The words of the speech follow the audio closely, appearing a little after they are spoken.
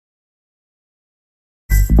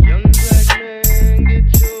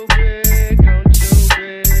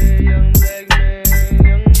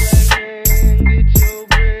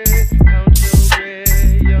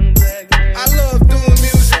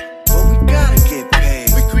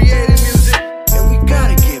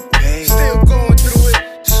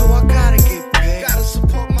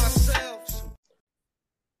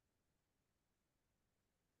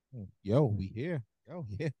Yo, we here. Yo,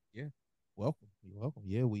 yeah, yeah. Welcome. You welcome.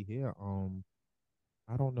 Yeah, we here.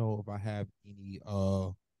 I don't know if I have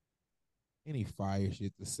any fire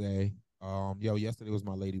shit to say. Yo, yesterday was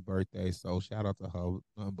my lady birthday, so shout out to her.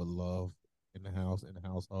 Nothing but love in in the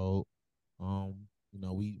household. Um,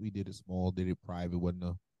 we did it small, did it private, wasn't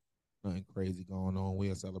nothing crazy going on.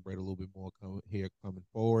 We'll celebrate a little bit more coming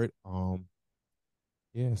forward.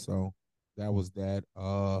 Yeah, so that was that.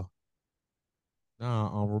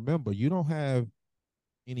 Now, remember, you don't have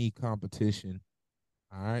any competition.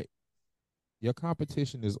 All right. Your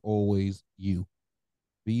competition is always you.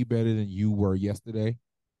 Be better than you were yesterday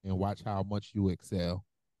and watch how much you excel.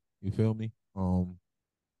 You feel me? A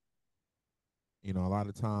lot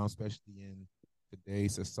of times, especially in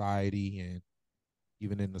today's society and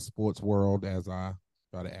even in the sports world, as I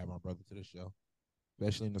try to add my brother to the show,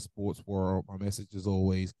 especially in the sports world, my message is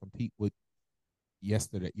always compete with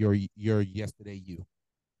yesterday, your yesterday you.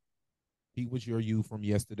 Compete with your you from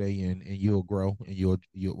yesterday and you'll grow and you'll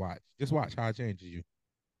watch. Just watch how it changes you.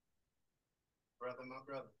 Brother, my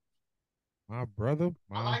brother. My brother,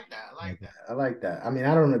 I my like that. I like brother. that. I like that. I mean,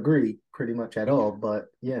 I don't agree pretty much at all, but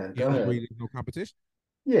yeah, You go don't ahead. agree there's no competition?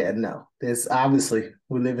 Yeah, no. There's obviously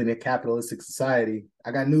we live in a capitalistic society.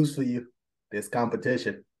 I got news for you. There's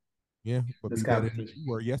competition. Yeah, but There's be better than competition.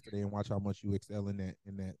 you were yesterday and watch how much you excel in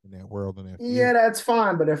that world in that Yeah, field. that's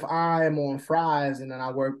fine. But if I am on fries and then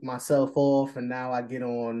I work myself off and now I get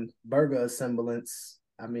on burger assemblance,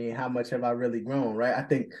 I mean, how much have I really grown, right? I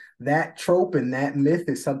think that trope and that myth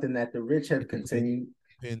is something that the rich have It depends. continued.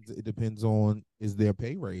 It depends on is there a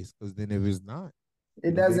pay raise? Because then if it's not,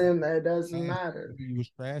 It maybe doesn't it doesn't trash. matter. Maybe you was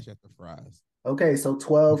trash at the fries. Okay, so You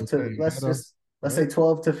 12 to become let's better. just let's say Wait,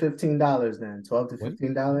 $12 to $15 then. 12 to wait, wait,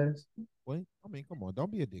 $15. wait. I mean, come on,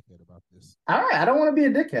 don't be a dickhead about this. All right, I don't want to be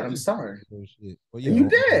a dickhead. I I'm just sorry. bullshit. But You yo,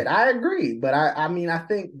 did. I agree. But I mean I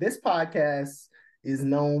think this podcast is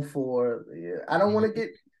known for I don't being want a to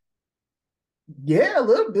dick. get yeah, a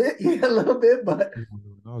little bit. Yeah, a little bit, but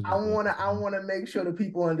I was I just want joking. to I want to make sure that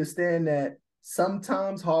people understand that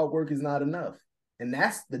sometimes hard work is not enough. And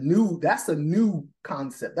that's a new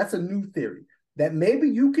concept. That's a new theory. That maybe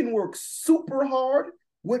you can work super hard,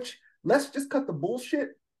 which let's just cut the bullshit.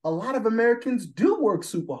 A lot of Americans do work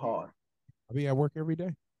super hard. I be at work every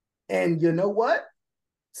day. And you know what?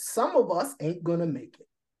 Some of us ain't gonna make it.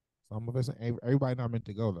 Some of us, everybody not meant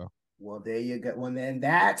to go though. Well, there you go. Well, then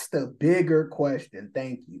that's the bigger question.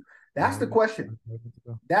 Thank you. Yeah, That's the question. everybody meant to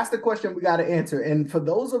go. That's the question we got to answer. And for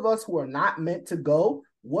those of us who are not meant to go,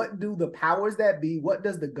 what do the powers that be, what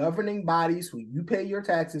does the governing bodies who you pay your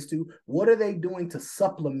taxes to, what are they doing to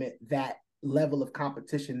supplement that level of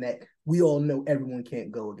competition that we all know everyone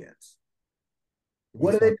can't go against? Can we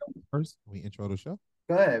What are they start doing? first? Can we intro the show?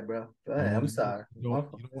 Go ahead, bro. Go You ahead. don't want I'm to do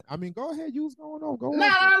it. sorry. I mean, go ahead. You was going on. Go No,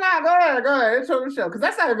 on. no, no. Go ahead. Go ahead. Intro the show. Because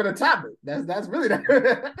that's not even a topic. That's really not,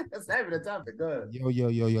 that's not even a topic. Go ahead. Yo, yo,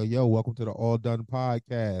 yo, yo, yo. Welcome to the All Done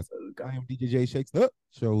Podcast. I am DJ J Shakes, the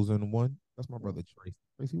chosen one. That's my brother Tracy.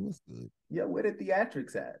 Tracy, what's good? Yeah, where the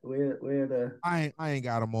theatrics at? Where the I ain't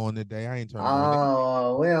got him on today. I ain't turned him on.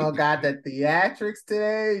 Oh, we He don't got got it. the theatrics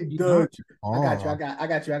today. He Dude, not I got you. far.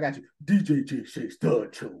 I got you. DJ G6, the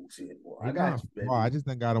chosen one. I He got not you, far. baby. I just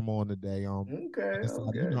done got him on today. I Okay,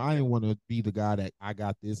 decided, okay. I didn't want to be the guy that I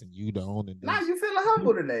got this and you don't, and Nah, then you feeling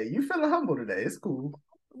humble today. You feeling humble today. It's cool.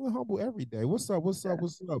 we're humble every day. What's up? What's up? Yeah,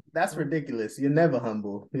 What's up? that's ridiculous. You're never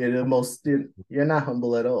humble. You're the I'm most. You're not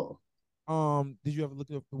humble at all. Did you ever look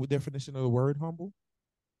up the definition of the word humble?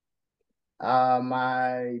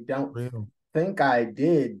 I don't Real. think I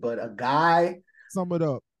did, but a guy. Sum it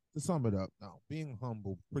up. To sum it up, now being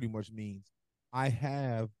humble pretty much means I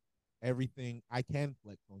have everything I can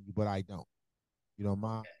flex on you, but I don't.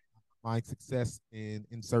 My success in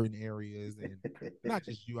certain areas, and not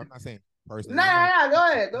just you. I'm not saying personally. Nah, I'm not. nah, nah.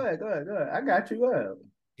 Go ahead. Go ahead. Go ahead. Go ahead. I got you. Go ahead.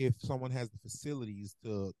 If someone has the facilities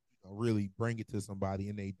to really bring it to somebody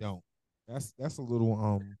and they don't, that's a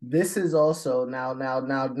little This is also now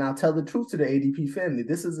tell the truth to the ADP family.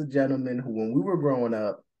 This is a gentleman who, when we were growing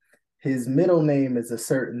up, his middle name is a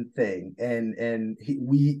certain thing, and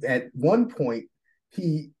we at one point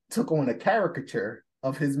he took on a caricature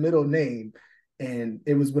of his middle name, and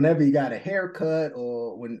it was whenever he got a haircut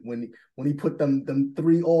or when he put them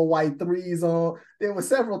three all white threes on. There were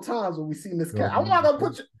several times when we seen this cat. I'm not gonna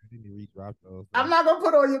put you. I didn't redrop those. I'm not gonna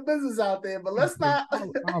put all your business out there, but let's not.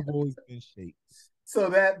 I've always been shakes. So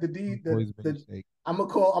that the D I've always been the shakes. I'm gonna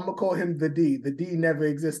call him the D. The D never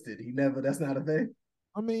existed. He never. That's not a thing.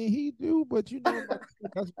 I mean, he do, but like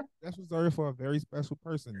that's reserved for a very special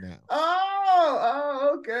person now.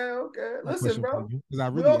 Okay, okay. My Listen, question for bro. you, because I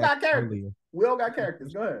We really all asked got characters. earlier. We all I got got a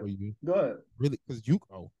characters. Go question ahead. for you, Go ahead. really, because you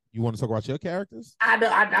You want to talk about your characters?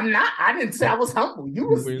 I'm not. I didn't say I was humble.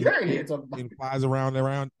 You're in here talking about. It flies around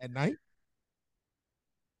at night.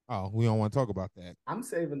 Oh, we don't want to talk about that. I'm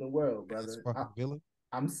saving the world, That's brother. fucking villain.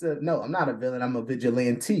 No, I'm not a villain. I'm a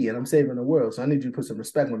vigilante, and I'm saving the world. So I need you to put some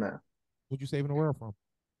respect on that. What you saving the world from?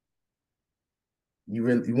 You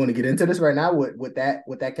want to get into this right now? What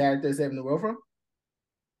that character is saving the world from?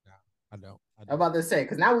 No, I don't. I'm about to say,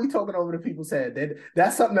 because now we talking over the people's head.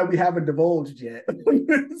 That's something that we haven't divulged yet. We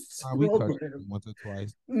touched it once or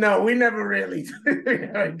twice. No, we never really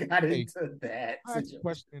got into that. I asked a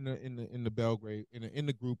question in the Belgrade in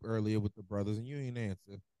the group earlier with the brothers, and you ain't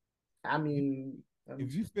answer. I mean,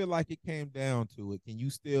 if you feel like it came down to it, can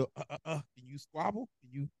you still can you squabble?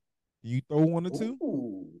 Can you throw one or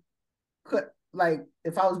two? Like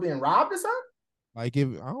if I was being robbed or something? Like if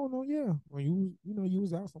I don't know, yeah. When you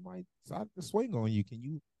was out, somebody decided to swing on you. Can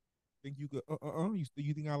you think you could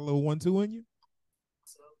you think I got a little 1-2 in you?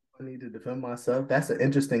 I need to defend myself. That's an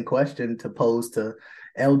interesting question to pose to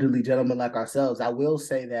elderly gentlemen like ourselves. I will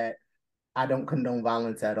say that I don't condone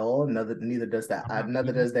violence at all. Neither does that.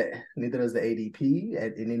 Neither does the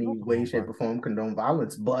ADP in any way, shape, or form condone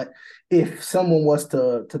violence. But if someone was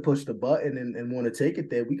to push the button and want to take it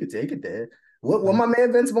there, we could take it there. What my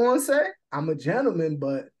man Vince Vaughn say? I'm a gentleman,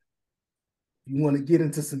 but you want to get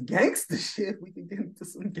into some gangster shit, we can get into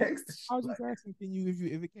some gangster shit. I was just asking, can you,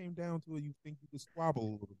 if it came down to it, you think you could squabble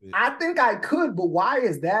a little bit? I think I could, but why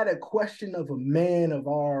is that a question of a man of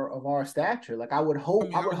our stature? Like I would hope.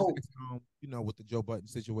 With the Joe Budden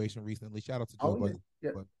situation recently. Shout out to Joe Budden.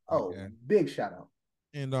 Yeah. Big shout out.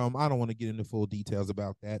 And I don't want to get into full details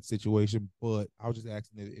about that situation, but I was just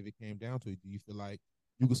asking if it came down to it, do you feel like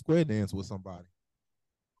you could square dance with somebody?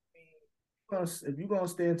 If you're gonna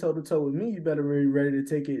stand toe to toe with me, you better be ready to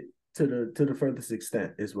take it to the furthest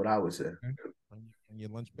extent. Is what I would say. And your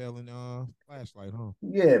lunch bell and flashlight, huh?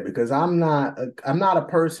 Yeah, because I'm not a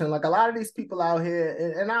person like a lot of these people out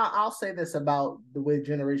here, and I'll say this about the way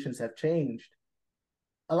generations have changed.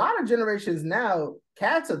 A lot of generations now,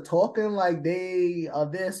 cats are talking like they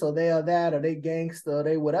are this or they are that or they gangster or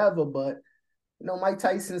they whatever, but Mike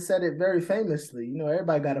Tyson said it very famously.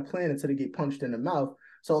 Everybody got a plan until they get punched in the mouth.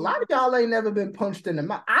 So a lot of y'all ain't never been punched in the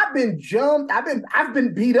mouth. I've been jumped. I've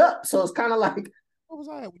been beat up. So it's kind of like, what was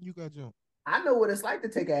I at when you got jumped? I know what it's like to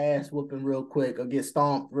take an ass whooping real quick or get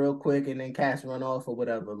stomped real quick and then cats run off or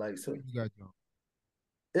whatever. Like so. You got jumped.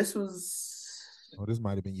 This was. Oh, this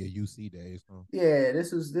might have been your UC days, huh? Yeah,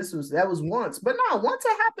 that was once, but no, once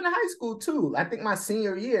it happened in high school too. I think my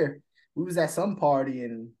senior year, we was at some party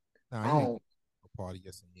and party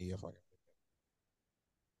yes and yeah.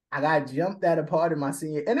 I got jumped at a party my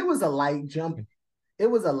senior, and it was a light jump. It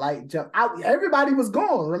was a light jump. Everybody was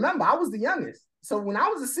gone. Remember, I was the youngest. So when I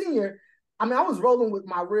was a senior, I was rolling with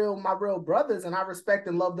my real brothers, and I respect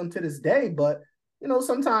and love them to this day. But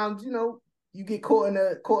sometimes you get caught in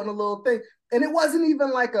a little thing, and it wasn't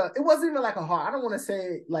even like a hard. I don't want to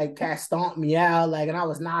say like cat stomped me out, and I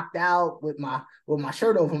was knocked out with my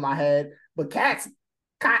shirt over my head. But Cat's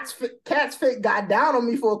fit got down on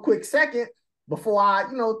me for a quick second. Before I,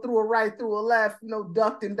 threw a right, threw a left,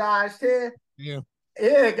 ducked and dodged here.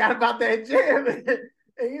 Yeah, got about that jam. And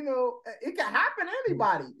it can happen to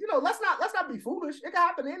anybody. Let's not be foolish. It can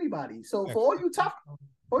happen to anybody. So for all you tough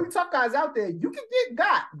guys out there, you can get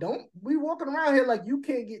got. Don't be walking around here like you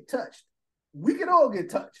can't get touched. We can all get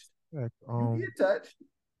touched. You get touched.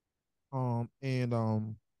 And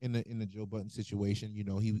in the Joe Budden situation,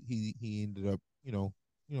 he ended up,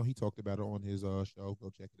 he talked about it on his show. Go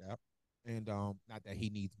check it out. And not that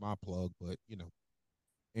he needs my plug, but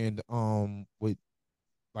and with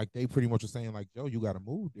like they pretty much were saying like, Joe, you got to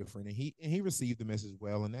move different, and he received the message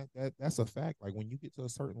well, and that's a fact. Like when you get to a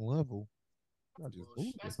certain level, you gotta just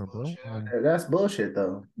move different, bro. That's bullshit,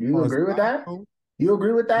 though. You agree with that? You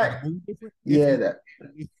agree with that? Yeah,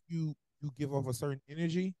 if you give off a certain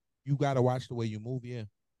energy, you gotta watch the way you move. Yeah.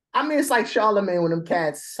 It's like Charlemagne when them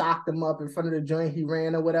cats socked him up in front of the joint he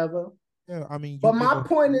ran or whatever. Yeah, but my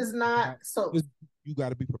point is not so. You got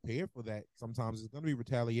to be prepared for that. Sometimes it's going to be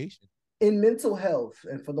retaliation. In mental health,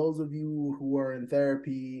 and for those of you who are in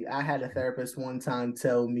therapy, I had a therapist one time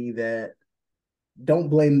tell me that don't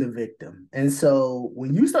blame the victim. And so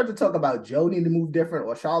when you start to talk about Joe need to move different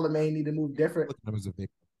or Charlemagne need to move different, look at him as a victim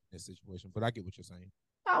in this situation. But I get what you're saying.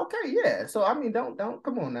 Okay, yeah. So don't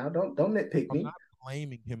come on now. Don't nitpick me. I'm not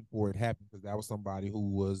blaming him for it happening because that was somebody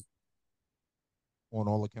who was, on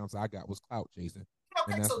all accounts, I got was clout chasing.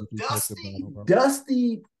 Okay, and that's so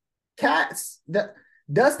Dusty Cats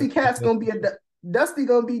gonna be Dusty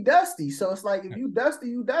gonna be Dusty. So it's like if you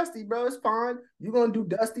Dusty, bro. It's fine. You're gonna do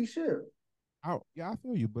Dusty shit. I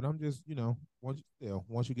feel you, but I'm just,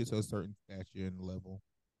 once you get to a certain stature and level,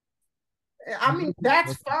 I you mean, will put that's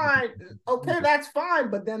trust in other fine. people to Okay, do this. that's fine.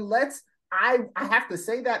 But then I have to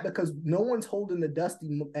say that because no one's holding the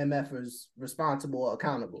Dusty MFers responsible or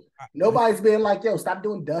accountable. That's Nobody's being like, yo, stop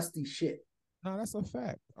doing Dusty shit. no, that's a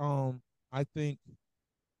fact. I think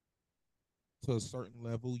to a certain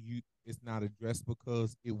level, it's not addressed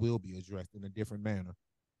because it will be addressed in a different manner.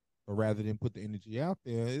 But rather than put the energy out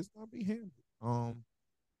there, it's gonna be handled.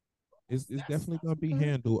 It's definitely gonna be Okay.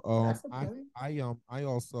 handled. That's okay. I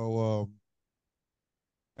also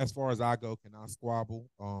as far as I go, can I squabble?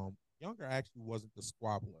 Younger actually wasn't the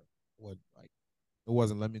squabbler. What like it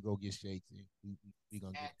wasn't. Let me go get shakes and we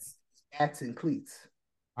gonna get. Bats and cleats.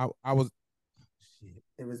 I was shit.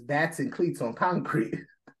 It was bats and cleats on concrete.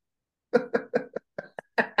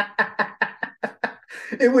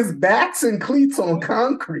 It was bats and cleats on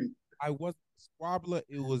concrete. I wasn't a squabbler.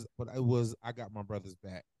 It was, but I was. I got my brother's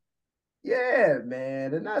back. Yeah,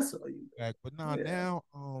 man, and that's all you. Back, but Yeah. now,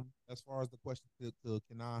 as far as the question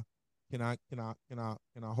can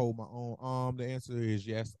I hold my own? The answer is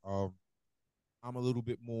yes. I'm a little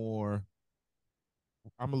bit more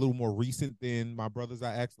I'm a little more recent than my brothers.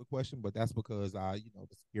 I asked the question, but that's because the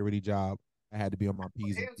security job, I had to be on my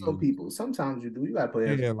P's and Hands on Q's. people. Sometimes you do. You gotta put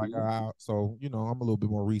hands Yeah, on like people. I'm a little bit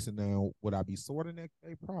more recent now. Would I be sore the next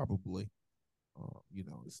day? Probably.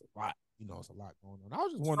 It's a lot. It's a lot going on. I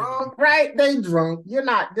was just wondering if you. Drunk, right? They drunk. You're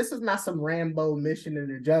not. This is not some Rambo mission in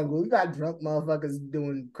the jungle. You got drunk motherfuckers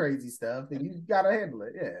doing crazy stuff, and you gotta handle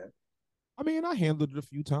it. Yeah. I mean, I handled it a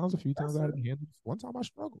few times. A few times That's I it. had to handle it. One time I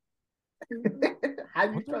struggled. How do you One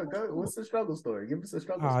time I struggle? struggled. What's the struggle story? Give us a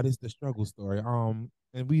struggle Ah, story. this is the struggle story.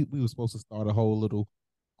 And we were supposed to start a whole little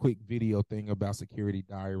quick video thing about security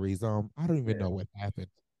diaries. I don't even Yeah. know what happened.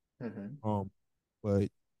 Mm-hmm. Um, but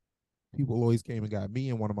people always came and got me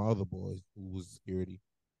and one of my other boys who was security.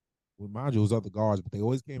 Well, mind you, it was other guards, but they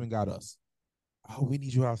always came and got us. Oh, we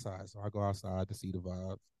need you outside. So I go outside to see the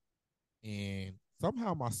vibes. And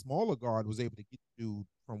somehow my smaller guard was able to get the dude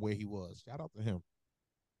from where he was. Shout out to him.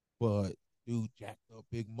 But dude jacked up,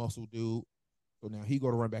 big muscle dude. So now he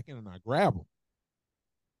go to run back in and I grab him.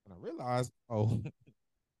 And I realized, oh,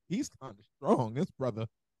 he's kind of strong, this brother.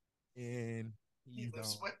 And He he's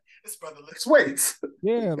lifts weight. This brother lifts weights.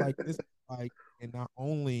 yeah, like this like and not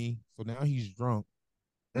only so now he's drunk.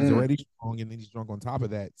 He's Mm. already strong and then he's drunk on top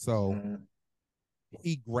of that. So Mm.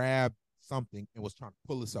 he grabbed something and was trying to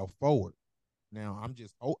pull himself forward. Now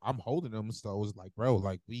I'm holding him, so it's like, bro,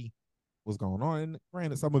 like what's going on? And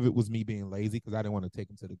granted, some of it was me being lazy because I didn't want to take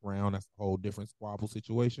him to the ground. That's a whole different squabble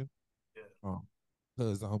situation. Yeah.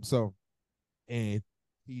 Because so and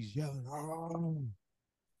he's yelling, oh,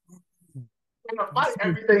 In a he's fight, so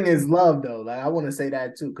everything is love though. Like I want to say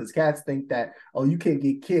that too, because cats think that oh you can't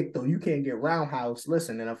get kicked or you can't get roundhouse.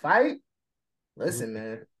 Listen, in a fight, listen,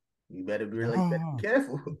 man, you better be really better be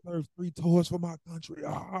careful. he serves 3 tours for my country.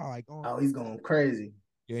 Like Oh, he's going crazy.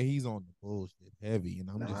 yeah, he's on the bullshit heavy, and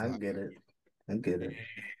I'm No, just I like, get it. I get it.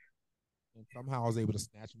 and somehow I was able to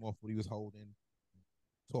snatch him off what he was holding,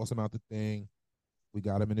 toss him out the thing. We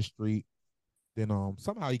got him in the street. Then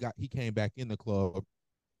somehow he came back in the club,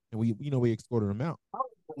 and we escorted him out.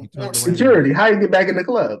 He turned around. Security. How you get back in the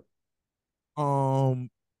club? Um,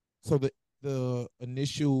 so the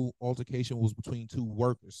initial altercation was between two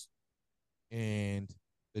workers, and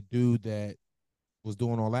the dude that was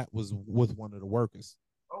doing all that was with one of the workers.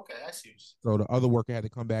 Okay, I see. So the other worker had to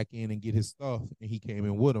come back in and get his stuff, and he came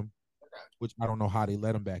in with him, which I don't know how they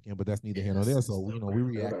let him back in, but that's neither Yeah, here nor that's there. So still we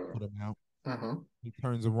crazy. react, Whatever. put him out. Uh-huh. He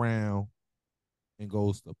turns around and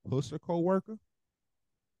goes to push a coworker.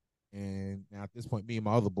 And now at this point, me and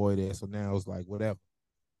my other boy there, so now it's like whatever.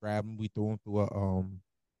 Grab him, we threw him through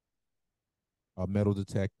a metal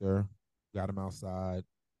detector, got him outside.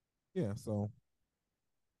 Yeah, so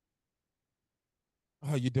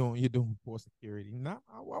how you doing? You're doing poor security. Not,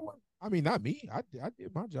 I mean, not me. I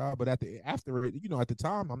did my job, but after it, at the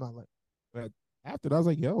time, I'm not like. But after that, I was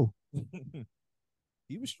like, yo,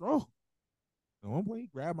 he was strong. And one boy, he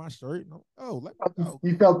grabbed my shirt and oh, let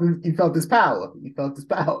me go. You felt this power. You felt this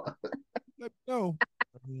power. Let me go.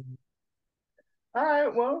 I mean, All right,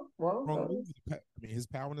 wrong move. I mean, his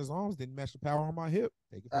power in his arms didn't match the power on my hip.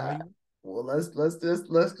 Take it for how uh, you want. well,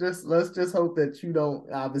 let's just hope that you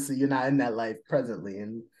don't. Obviously, you're not in that life presently,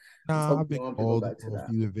 and let's Nah, hope I've you been don't have to go called back to for a that.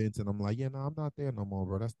 few events, and I'm like, yeah, no, I'm not there no more,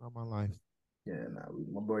 bro. That's not my life. Yeah, no,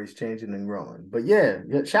 my boy's changing and growing. But yeah,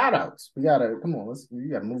 shout outs. We gotta come on. We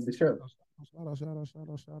gotta move the show. Shout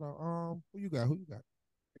out. Who you got? Who you got?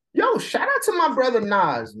 Yo, shout out to my brother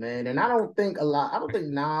Nas, man. And I don't think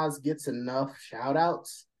Nas gets enough shout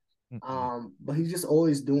outs. Mm-mm. But he's just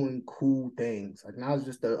always doing cool things. Like Nas is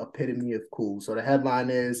just the epitome of cool. So the headline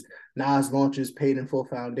is Nas launches paid in full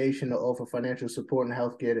foundation to offer financial support and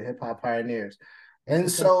healthcare to hip hop pioneers. That's And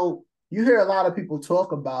what's up. so you hear a lot of people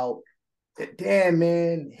talk about, damn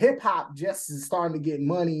man, hip hop just is starting to get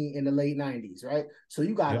money in the late 90s, right? So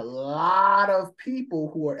you got a Yep. lot of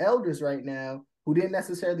people who are elders right now who didn't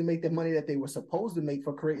necessarily make the money that they were supposed to make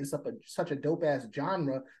for creating such a dope ass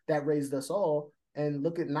genre that raised us all. And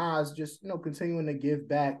look at Nas just continuing to give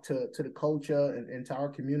back to the culture and to our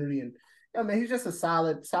community. And yeah, man, he's just a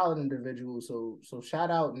solid individual. So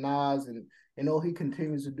shout out Nas and all he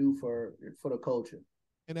continues to do for the culture.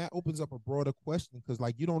 And that opens up a broader question because,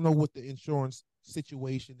 like, you don't know what the insurance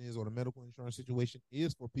situation is or the medical insurance situation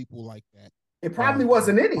is for people like that. It probably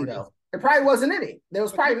wasn't any Artists, though. It probably wasn't any. There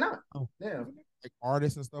was but yeah, probably none. Yeah. like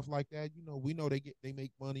artists and stuff like that. We know they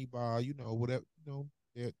make money by whatever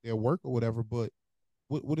their work or whatever. But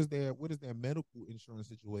what is their medical insurance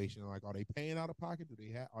situation like? Are they paying out of pocket?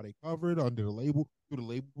 Are they covered under the label? Do the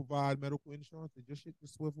label provide medical insurance? Did your shit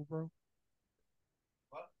just swivel, bro?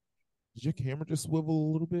 What? Did your camera just swivel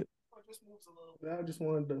a little bit? It just moves a little bit. I just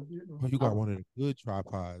wanted to, Oh, you got one of the good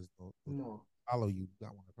tripods. Though. Come on. Follow you. You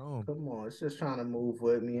got one of them. Come on. It's just trying to move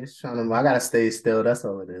with me. It's trying to. I gotta stay still. That's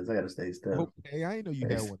all it is. I gotta stay still. Okay, I didn't know you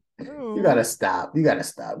had one. You Oh, gotta stop. You gotta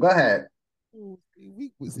stop. Go ahead.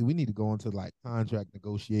 we need to go into like contract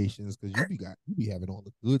negotiations because you be having all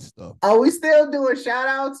the good stuff. Are we still doing shout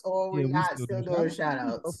outs or are we Yeah, we not still still doing doing shout shout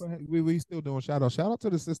out. outs? We still doing shout out. Shout out to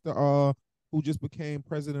the sister who just became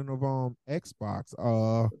president of Xbox.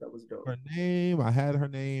 That was dope. Her name, I had her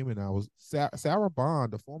name, and I was Sarah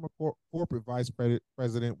Bond, the former corporate vice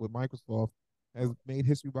president with Microsoft, has made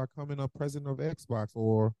history by coming up president of Xbox.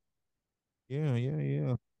 Or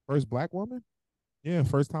yeah, first black woman. Yeah,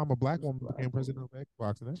 first time a black woman became president of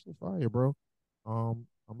Xbox, and that's just fire, bro. I'm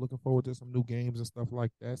looking forward to some new games and stuff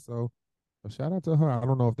like that. So, a shout out to her. I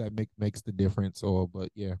don't know if that makes the difference, but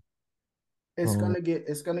yeah. It's Um, gonna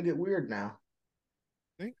get weird now.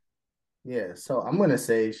 think Yeah. So I'm gonna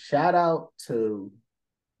say shout out to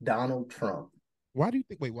Donald Trump why do you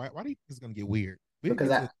think? Wait, why do you think it's gonna get weird? We didn't because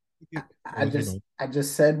get I to. I, Get, I well, just I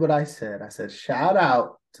just said what I said. I said shout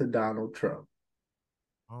out to Donald Trump.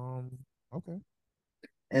 um, okay.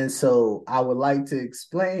 And so I would like to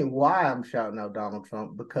explain why I'm shouting out Donald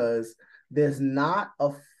Trump because there's not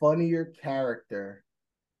a funnier character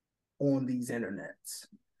on these internets.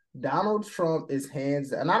 Donald Trump is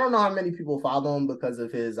hands, and I don't know how many people follow him because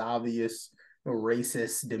of his obvious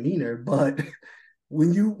racist demeanor, but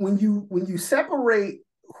when you separate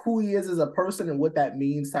who he is as a person and what that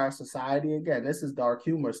means to our society, again, this is dark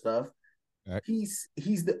humor stuff. Back. He's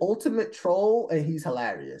the ultimate troll and he's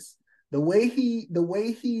hilarious. The way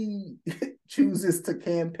he chooses to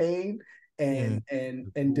campaign Yeah,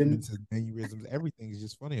 and movements and mannerisms, everything is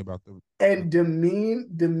just funny about the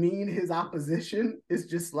demean his opposition is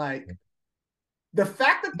just like the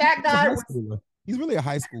fact that that he's a guy high was schooler. He's really a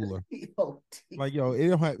high schooler. yo, Like, yo, it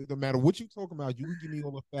don't matter what you talking about. You can give me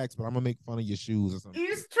all the facts, but I'm gonna make fun of your shoes or something.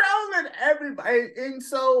 he's trolling everybody. And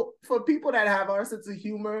so for people that have our sense of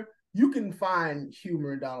humor, you can find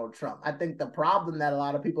humor in Donald Trump. I think the problem that a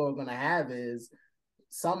lot of people are going to have is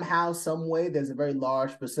somehow, some way, there's a very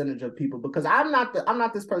large percentage of people because I'm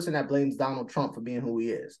not this person that blames Donald Trump for being who he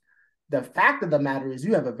is. The fact of the matter is,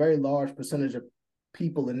 you have a very large percentage of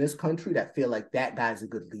people in this country that feel like that guy's a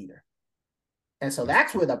good leader, and so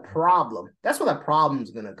That's that's where the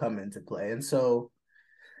problem's going to come into play. And so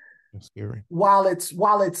scary. while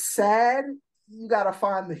it's sad, you got to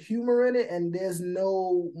find the humor in it, and there's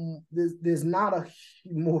not a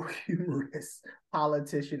more humorous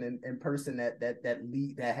politician and person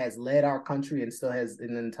that has led our country and still has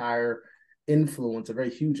an entire influence, a very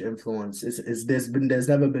huge influence. There's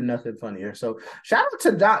never been nothing funnier. So shout out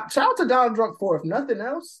to Donald Trump for, if nothing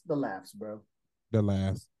else, the laughs, bro. The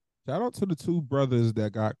last. Shout out to the two brothers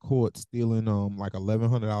that got caught stealing like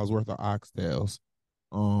 $1,100 worth of oxtails.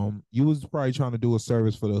 You was probably trying to do a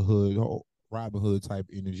service for the hood, Robin Hood type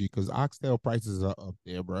energy, because oxtail prices are up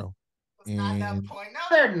there, bro. It's not that point. No,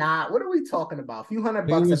 they're not. What are we talking about? A few hundred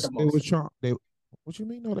They bucks at the was they was most. trying. What you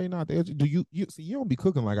mean? No, they not. Do you see? You don't be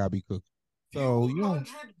cooking like I be cooking. So Few you don't.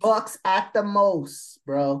 hundred bucks at the most,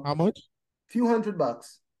 bro. How much? Few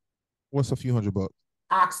 $100. What's a few $100?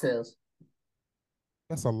 Oxtails.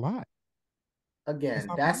 That's a lot. That's Again,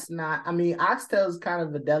 not bad. that's not. I mean, oxtail is kind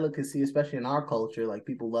of a delicacy, especially in our culture. Like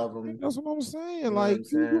people love them. That's what I'm saying. You know what I'm Like you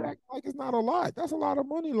saying? act like it's not a lot. That's a lot of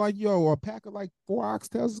money. Like yo, a pack of like 4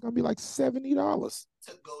 oxtails is gonna be like $70.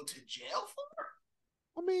 To go to jail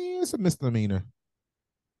for? I mean, it's a misdemeanor.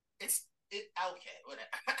 It's it okay,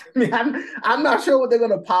 whatever. mean, I'm not sure what they're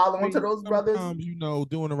gonna pile I onto mean, those brothers. sometimes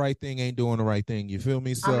doing the right thing ain't doing the right thing. You feel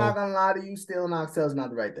me? I'm not So gonna lie to you, stealing oxtail is not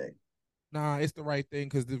the right thing. nah, it's the right thing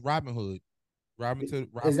because the Robin Hood, Is robbing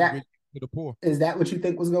the that rich to the poor. is that what you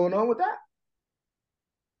think was going on with that?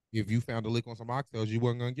 If you found a lick on some oxtails, you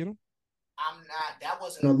wasn't gonna get them. I'm not. That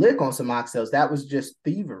wasn't a lick on some oxtails. That was just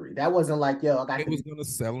thievery. That wasn't like, yo, I got They to was be. gonna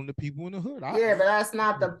sell them to people in the hood. Yeah, but that's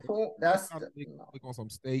not the point. You That's found the, a lick, no. lick on some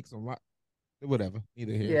steaks, whatever.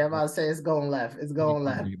 Neither here. Yeah, I'm about to say it's going left. It's Let me going come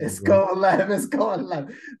left. to you, my It's bro. going left. It's going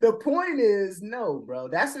left. The point is, no, bro,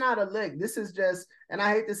 that's not a lick. This is just, and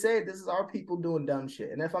I hate to say it, this is our people doing dumb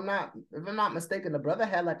shit. And if I'm not mistaken, the brother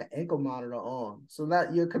had like an ankle monitor on, so that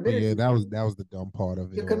Oh yeah, that was the dumb part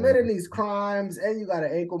of it you're all. committing these crimes, and you got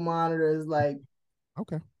an ankle monitor. It's like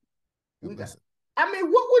Okay, we got. listen. I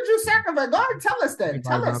mean, what would you sacrifice? Go ahead and tell us then. Anybody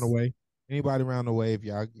Tell around the us. way? Anybody around the way? If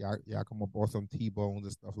y'all come up on some T-bones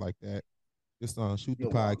and stuff like that, just shoot the You're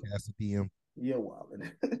wild. podcast a DM. You're wild.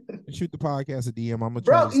 Shoot the podcast a DM. I'm gonna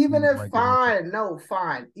try Bro, to even squeeze if right there with you. fine, no,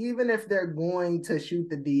 fine. Even if they're going to shoot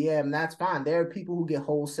the DM, that's fine. There are people who get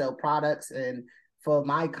wholesale products, and for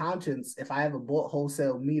my conscience, if I ever bought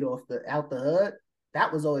wholesale meat off the out the hood,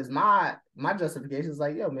 that was always my justification. Is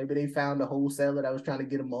like, yo, maybe they found a wholesaler that was trying to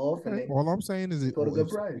get them off, and Okay. All I'm saying is, they got a good if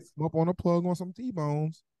somebody price. come up on a plug on some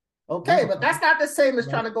T-bones, Okay, listen, but that's not the same as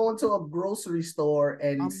right? trying to go into a grocery store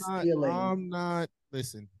and I'm not. stealing. I'm not.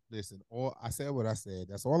 Listen. All I said what I said.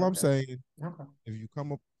 That's all I'm Okay, saying. okay. If you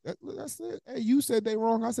come up, that's it. Hey, you said they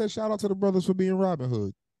wrong. I said shout out to the brothers for being Robin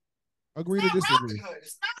Hood. Agree to Robin disagree. Hood.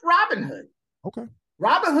 It's not Robin Hood. Okay.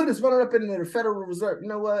 Robin Hood is running up into the Federal Reserve. You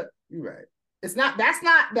know what? You're right. It's not. That's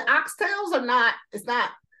not the oxtails are not. It's not.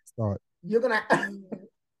 Start. You're gonna.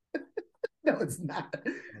 No, it's not.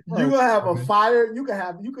 You're First, gonna have a okay. fire.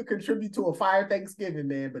 You could contribute to a fire Thanksgiving,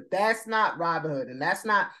 man. But that's not Robin Hood, and that's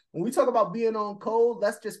not when we talk about being on code.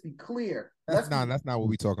 Let's just be clear. That's not what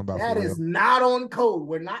we talking about for That real. is not on code.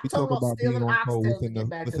 We're not We talking talk about about being stealing on code oxtails to within get the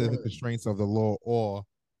back to the within the hood. constraints of the law, or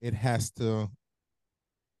it has to.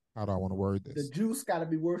 How do I want to word The this? juice got to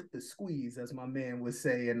be worth the squeeze, as my man would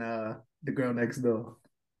say in The Girl Next Door.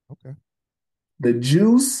 Okay. The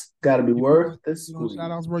juice got to be worth the squeeze. Shout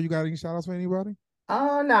outs, bro. You got any shout outs for anybody?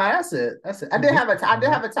 Oh no, that's it. That's it. I did have a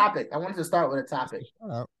topic. I wanted to start with a topic. Shout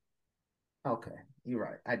out. Okay, you're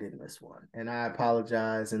right. I did miss one, and I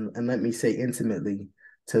apologize. And let me say intimately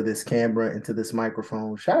to this camera and to this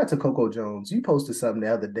microphone. Shout out to Coco Jones. You posted something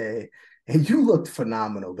the other day, and you looked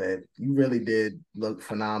phenomenal, babe. You really did look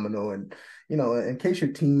phenomenal. And in case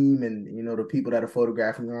your team and the people that are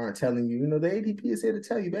photographing you aren't telling you, the ADP is here to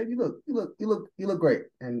tell you, babe. You look great.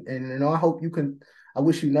 And I hope you can. I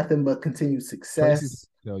wish you nothing but continued Tracy's success.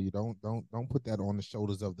 tell you don't put that on the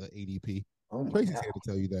shoulders of the ADP. Oh my Tracy's God. here to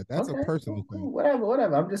tell you that. That's a Okay, personal cool. thing.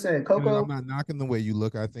 Whatever. I'm just saying, And I'm Coco. not knocking the way you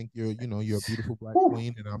look. I think you're a beautiful black Whew,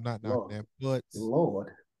 queen, and I'm not knocking Lord, that. But Lord,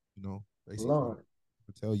 Tracy told Lord. me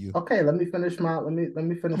to tell you. Okay, let me Go finish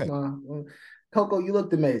ahead. my. Coco, you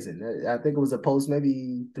looked amazing. I think it was a post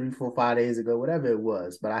maybe 3, 4, 5 days ago, whatever it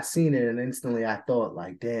was. But I seen it and instantly I thought,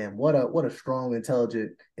 like, damn, what a strong,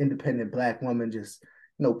 intelligent, independent black woman, just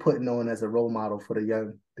putting on as a role model for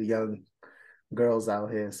the young girls out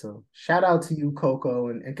here. So shout out to you, Coco,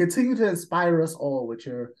 and continue to inspire us all with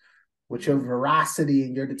your veracity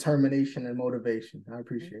and your determination and motivation. I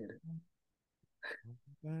appreciate it.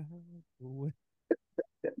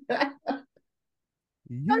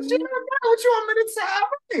 She don't know what you want me to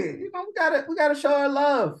say. We gotta show her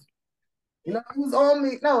love. He was on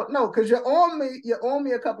me. No, because you're on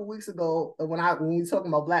me a couple weeks ago when we talking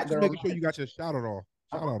about black Just girl making sure life. you got your shout out off.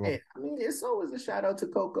 Shout out off. Yeah, I mean, it's always a shout out to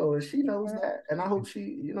Coco, and she knows that, and I hope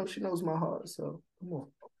she knows my heart. So come on.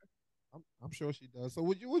 I'm sure she does. So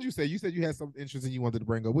what'd you say? You said you had something interesting you wanted to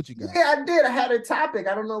bring up. What you got? Yeah, I did. I had a topic.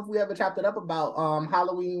 I don't know if we ever chopped it up about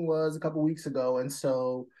Halloween was a couple weeks ago, and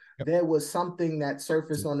so Yep. there was something that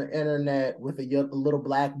surfaced on the internet with a little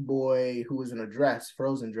black boy who was in a dress,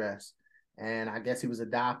 frozen dress, and I guess he was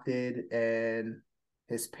adopted, and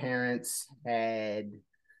his parents had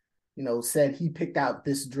said he picked out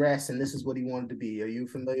this dress and this is what he wanted to be. Are you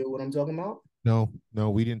familiar with what I'm talking about? No,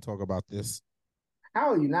 we didn't talk about this.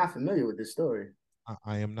 How are you not familiar with this story?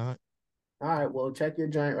 I am not. All right, well, check your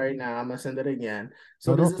joint right now. I'm gonna send it again.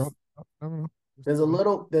 So No, this no, is no, no.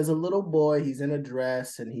 there's a little boy. He's in a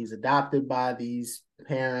dress and he's adopted by these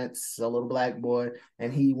parents. A little black boy,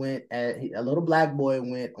 and a little black boy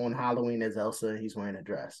went on Halloween as Elsa. He's wearing a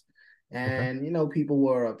dress, Okay. and people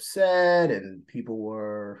were upset and people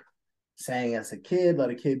were saying as a kid,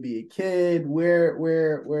 let a kid be a kid.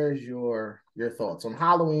 Where's your thoughts on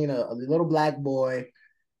Halloween? A little black boy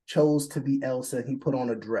chose to be Elsa. He put on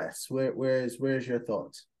a dress. Where's your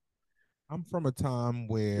thoughts? I'm from a time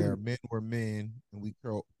where men were men and we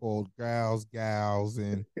called gals gals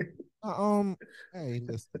and um hey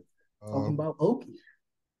listen Talking um about Okie.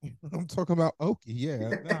 I'm talking about Okie,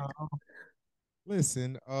 yeah. Nah,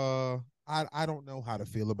 listen, I don't know how to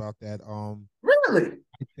feel about that. Really?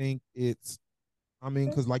 I think it's I mean,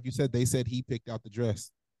 because like you said, they said he picked out the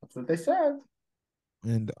dress. That's what they said.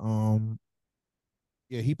 And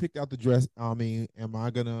yeah, he picked out the dress. I mean,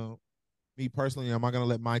 me personally, am I gonna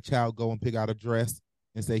let my child go and pick out a dress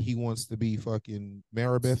and say he wants to be fucking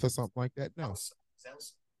Maribeth or something like that? No.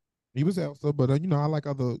 He was Elsa, but I like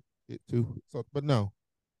other it too. So, but no,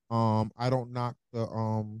 I don't knock the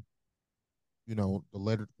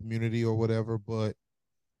letter community or whatever, but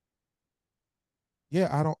yeah,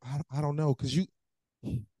 I don't know, because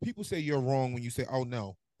people say you're wrong when you say, oh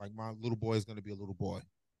no, like my little boy is gonna be a little boy,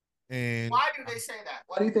 and Why do they say that?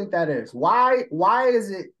 Why do you think that is? Why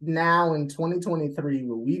is it now in 2023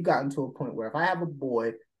 where we've gotten to a point where if I have a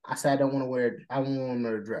boy, I say I don't want him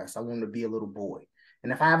to dress. I want him to be a little boy.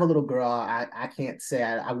 And if I have a little girl, I can't say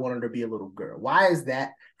I want her to be a little girl. Why is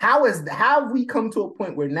that? How have we come to a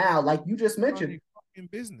point where now, like you just mind mentioned, your fucking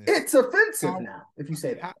business. it's offensive How, now if you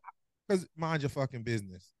say that. because mind your fucking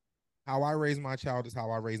business. How I raise my child is how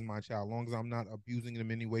I raise my child. As long as I'm not abusing them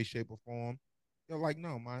in any way, shape, or form. They're like,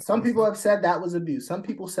 no, Some my people son. have said that was abuse. Some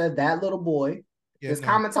people said that little boy. Yeah, There's no.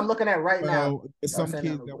 comments I'm looking at right now. Well, there's Y'all some saying that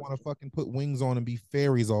kids little that boy. want to fucking put wings on and be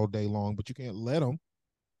fairies all day long, but you can't let them.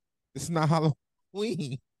 It's not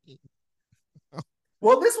Halloween.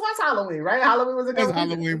 Well, this was Halloween, right? Halloween was a That's couple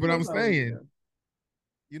weeks ago. Halloween, This but I'm was Halloween.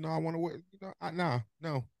 saying, I want to wear, nah,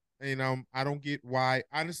 no. And I don't get why,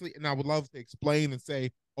 honestly, and I would love to explain and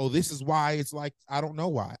say, oh, this is why it's like, I don't know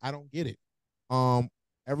why. I don't get it. Um,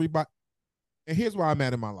 everybody, and here's where I'm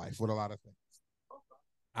at in my life with a lot of things.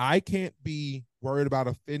 I can't be worried about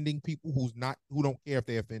offending people who don't care if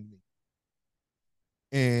they offend me.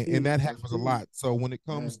 And that That's happens a true. lot. So when it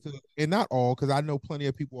Yeah. comes to, and not all, because I know plenty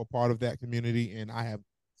of people are part of that community, and I have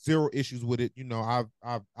zero issues with it.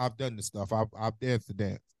 I've done this stuff. I've danced the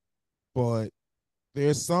dance, but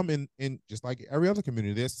there's some in just like every other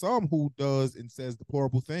community. There's some who does and says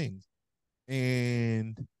deplorable things,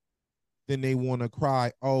 and then they want to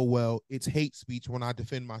cry. Oh well, it's hate speech when I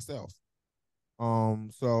defend myself.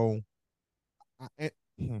 So, I,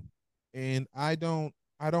 and I don't.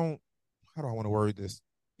 How do I want to word this?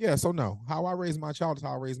 Yeah, so no. How I raise my child is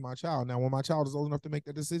how I raise my child. Now, when my child is old enough to make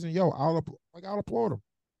that decision, yo, I'll applaud them.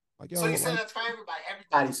 Like, So yo, you said like that's for everybody.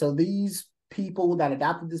 Everybody. So these people that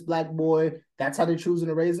adopted this black boy, that's how they're choosing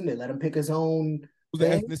to raise him. They let him pick his own the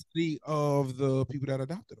thing. ethnicity of the people that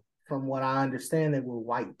adopted him. From what I understand, they were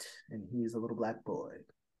white, and he's a little black boy.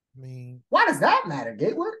 I mean, Why does that matter,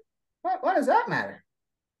 Gatewood? Why does that matter?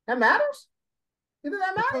 That matters? You think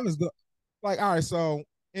that matters? because all right, so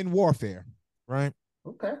in warfare, right?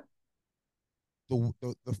 Okay. The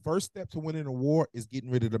first step to winning a war is getting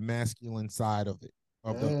rid of the masculine side of it,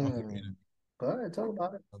 of the Mm. enemy. Go ahead, talk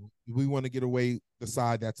about it. We want to get away the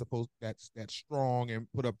side that's strong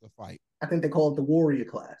and put up the fight. I think they call it the warrior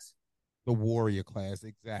class. The warrior class,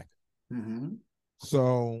 exactly. Mm-hmm.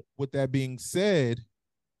 So with that being said,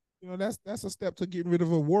 that's a step to getting rid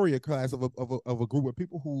of a warrior class of a group of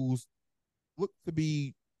people who's look to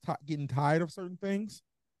be getting tired of certain things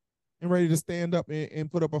and ready to stand up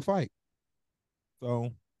and put up a fight.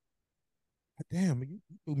 So, damn, you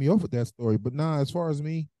threw me off with that story. But nah, as far as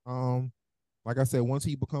me, like I said, once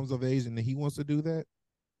he becomes of age and he wants to do that,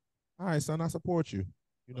 all right, son, I support you.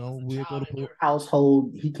 We'll go to In your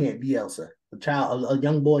household, he can't be Elsa. A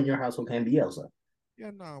young boy in your household can't be Elsa.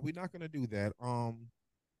 yeah, no, we're not gonna do that.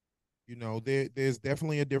 There's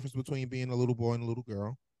definitely a difference between being a little boy and a little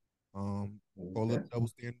girl. Call it Okay. double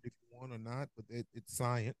standard if you want or not, but it's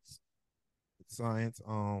science. It's science.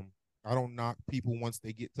 I don't knock people once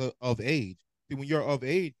they get to of age. See, when you're of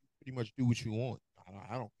age, you pretty much do what you want.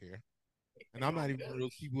 I don't care. And I'm not even one of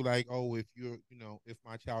those people like, oh, if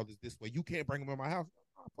my child is this way, you can't bring him in my house.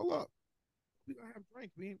 Pull up. We gonna have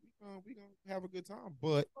drinks. We gonna have a good time.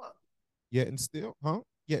 But yet and still, huh?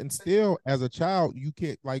 Yet and still, as a child, you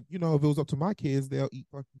can't like, if it was up to my kids, they'll eat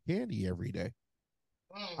fucking candy every day.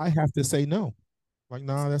 I have to say no. Like,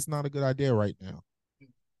 nah, that's not a good idea right now.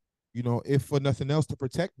 If for nothing else to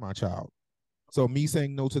protect my child. So me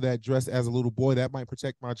saying no to that dress as a little boy, that might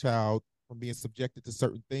protect my child from being subjected to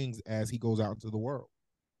certain things as he goes out into the world.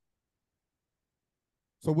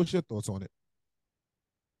 So what's your thoughts on it?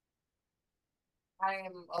 I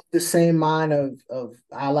am of the same mind of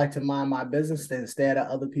I like to mind my business instead of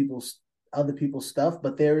other people's other people's stuff,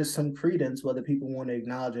 but there is some credence, whether people want to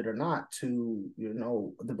acknowledge it or not, to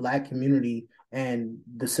the Black community and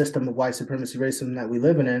the system of white supremacy racism that we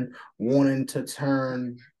living in, wanting to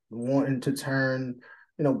turn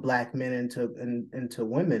Black men into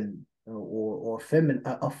women, or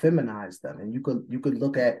feminize them. And you could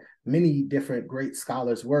look at many different great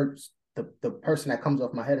scholars' works. The person that comes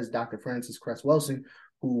off my head is Dr. Frances Cress Welsing,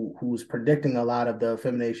 who's predicting a lot of the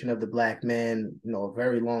feminization of the Black man, a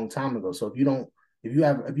very long time ago. So if you don't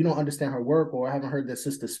understand her work or haven't heard that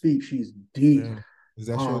sister speak, she's deep. Yeah. Is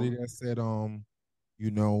that shorty that said,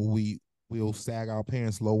 we'll sag our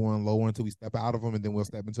pants lower and lower until we step out of them, and then we'll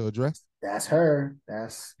step into a dress? That's her.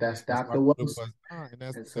 That's Dr. Wells. And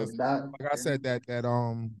that's And so because, like I said, that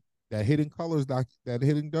Hidden Colors docu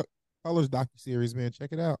series, man,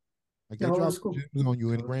 check it out. Like, they drop cool. gems on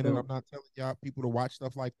you. And granted, I'm not telling y'all people to watch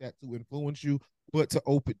stuff like that to influence you, but to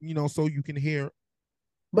open, so you can hear.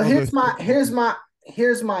 But here's my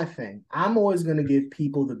thing. I'm always going to give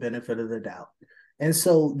people the benefit of the doubt. And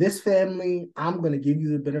so this family, I'm going to give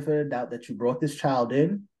you the benefit of the doubt that you brought this child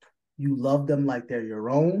in. You love them like they're your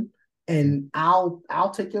own. And I'll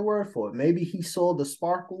take your word for it. Maybe he saw the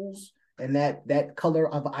sparkles and that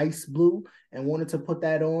color of ice blue and wanted to put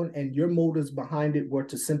that on, and your motives behind it were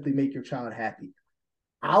to simply make your child happy.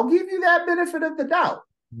 I'll give you that benefit of the doubt.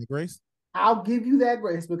 Grace? I'll give you that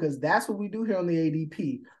grace, because that's what we do here on the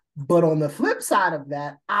ADP. But on the flip side of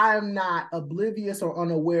that, I'm not oblivious or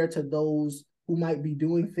unaware to those who might be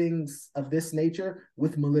doing things of this nature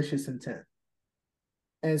with malicious intent.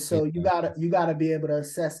 And so you gotta be able to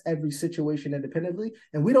assess every situation independently.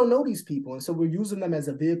 And we don't know these people. And so we're using them as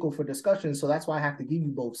a vehicle for discussion. So that's why I have to give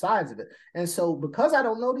you both sides of it. And so because I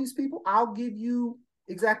don't know these people, I'll give you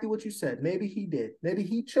exactly what you said. Maybe he did. Maybe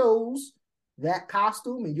he chose that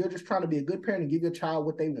costume and you're just trying to be a good parent and give your child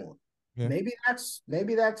what they want. Yeah. Maybe that's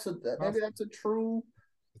a true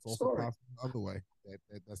it's also story. Possible the other way.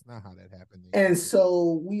 That's not how that happened. And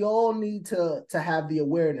so we all need to have the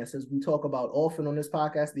awareness, as we talk about often on this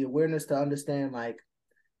podcast, the awareness to understand, like,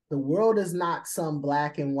 the world is not some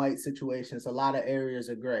black and white situation. It's a lot of areas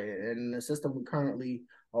of gray. And in the system we currently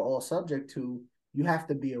are all subject to, you have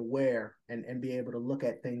to be aware and be able to look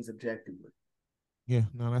at things objectively. Yeah,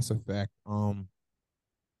 no, that's a fact. And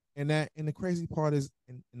the crazy part is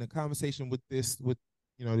in the conversation with this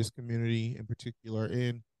community in particular,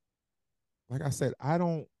 and like I said, I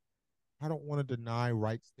don't want to deny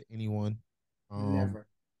rights to anyone. Never.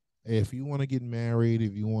 If you want to get married,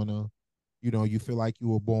 if you want to, you feel like you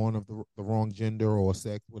were born of the wrong gender or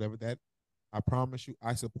sex, whatever that, I promise you,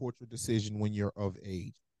 I support your decision when you're of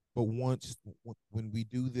age. But when we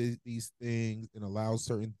do these things and allow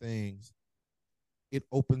certain things, it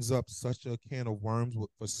opens up such a can of worms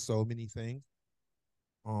for so many things.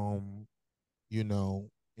 And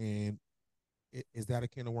is that a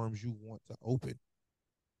can of worms you want to open?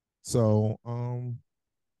 So,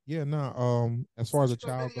 as far as a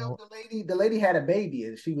child goes, the lady had a baby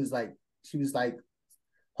and she was like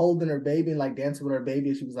holding her baby and like dancing with her baby,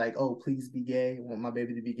 and she was like, "Oh, please be gay. I want my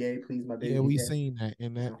baby to be gay. Please, my baby." Yeah, we seen that,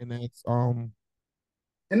 and that's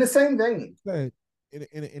in the same vein. And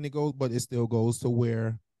it goes, but it still goes to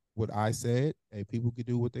where what I said. Hey, people can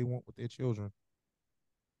do what they want with their children.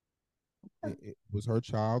 It was her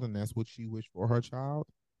child, and that's what she wished for her child.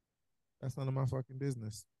 That's none of my fucking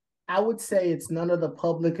business. I would say it's none of the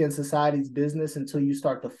public and society's business until you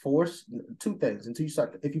start to force two things.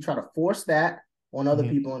 If you try to force that on other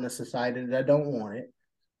people in the society that don't want it.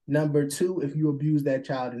 Number two, if you abuse that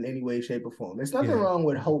child in any way, shape, or form. There's nothing wrong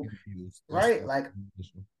with hope, right? Like,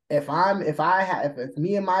 if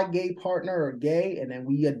me and my gay partner are gay, and then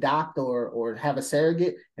we adopt or have a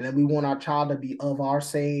surrogate, and then we want our child to be of our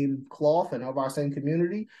same cloth and of our same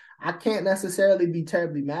community, I can't necessarily be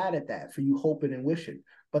terribly mad at that for you hoping and wishing.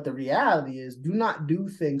 But the reality is, do not do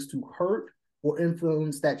things to hurt or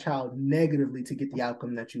influence that child negatively to get the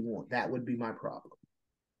outcome that you want. That would be my problem.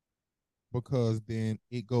 Because then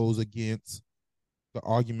it goes against the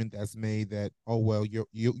argument that's made that, oh well, you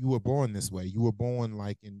were born this way. You were born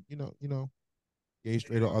like in gay,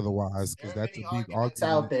 straight, or otherwise. Because that's a big argument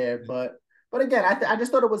out there. But again, I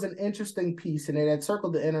just thought it was an interesting piece, and it had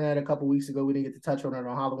circled the internet a couple weeks ago. We didn't get to touch on it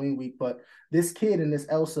on Halloween week, but this kid in this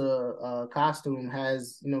Elsa costume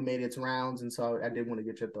has made its rounds, and so I did want to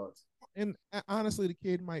get your thoughts. And honestly, the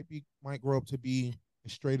kid might grow up to be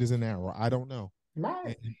as straight as an arrow. I don't know.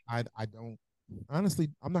 Right. And I don't honestly.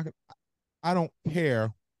 I don't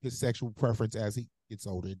care his sexual preference as he gets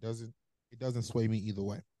older. It doesn't sway me either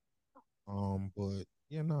way. But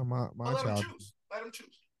yeah, no, my child. Let him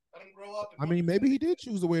choose. Let him grow up. I mean, maybe he did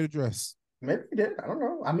choose the way to dress. Maybe he did. I don't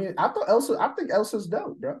know. I mean, I think Elsa's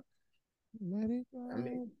dope, bro. Let it I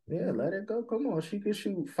mean, go. yeah, Let it let it go. Come on, she could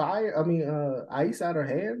shoot fire. I mean, ice out her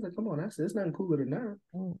hands. Like, come on, there's nothing cooler than that.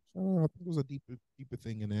 go. I think there's a deeper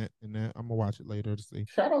thing in that. I'm gonna watch it later to see.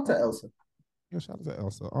 Shout out to Oh, Elsa. yeah, shout out to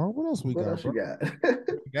Elsa. Oh, what else we What got, else you bro?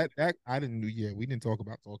 got? That I didn't do. Yeah, we didn't talking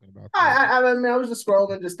about that. I mean, I was just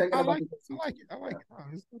scrolling, just thinking I about like the it. I future. like it. I Yeah, like it. Oh,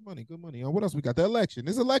 it's good money. Good money. What else we got? The election.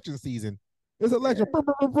 It's election season. It's election. yeah. Brr,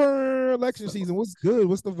 brr, brr, brr. Election So season. What's good?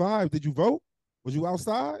 What's the vibe? Did you vote? Was you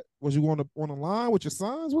outside? Was you on the line with your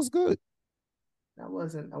sons? What's good? I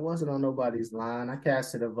wasn't on nobody's line. I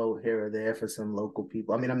casted a vote here or there for some local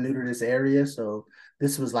people. I mean, I'm new to this area, so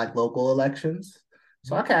this was like local elections.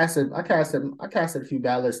 So Mhm. I casted a few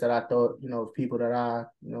ballots that I thought, of people that I,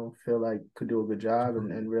 feel like could do a good job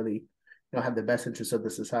and really, have the best interests of the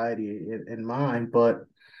society in mind. But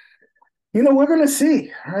we're gonna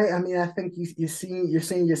see, right? I mean, I think you're seeing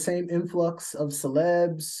your same influx of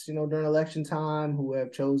celebs, during election time who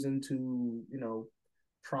have chosen to,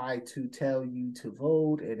 try to tell you to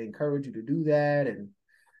vote and encourage you to do that,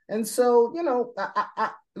 and so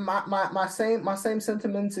my same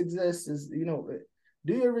sentiments exist. Is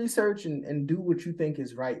do your research and do what you think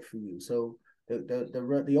is right for you. So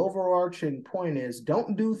the overarching point is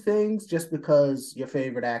don't do things just because your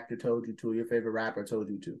favorite actor told you to, or your favorite rapper told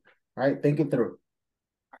you to. Right? Think it through.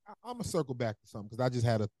 I'm gonna circle back to something because I just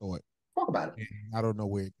had a thought. Talk about it. And I don't know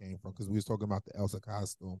where it came from because we was talking about the Elsa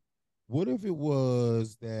costume. What if it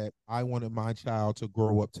was that I wanted my child to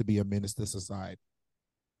grow up to be a menace to society,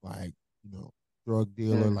 like drug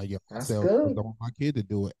dealer, like yo, I That's sell drugs. I good. want my kid to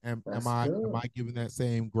do it. Am That's I good. giving that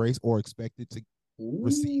same grace or expected to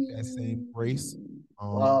receive that same Ooh. grace?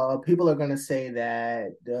 People are going to say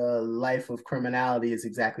that the life of criminality is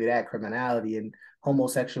exactly that, criminality, and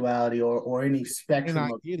homosexuality or any And I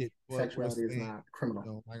spectrum of get it, but we're sexuality is saying, not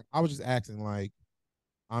criminal. like I was just asking, like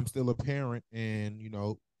I'm still a parent, and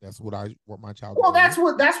that's what I want my child to Well,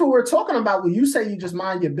 grow that's what we're talking about. When you say you just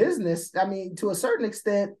mind your business, I mean, to a certain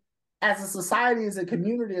extent, as a society, as a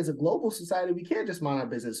community, as a global society, we can't just mind our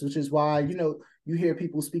business. Which is why you hear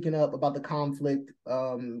people speaking up about the conflict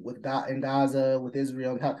in Gaza with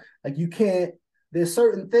Israel and how like you can't. There's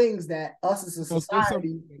certain things that us as a So there's some society,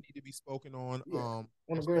 things that need to be spoken on. yeah, on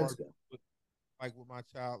a As grand far as scale. with my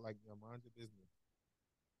child, like mind your business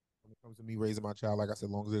when it comes to me raising my child. Like I said,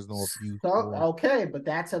 as long as there's no abuse So, or okay, but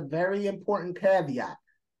that's a very important caveat.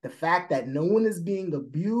 The fact that no one is being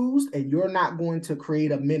abused and you're not going to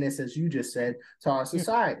create a menace, as you just said, to our yeah.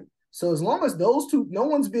 society. So as long as those two, no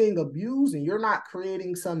one's being abused and you're not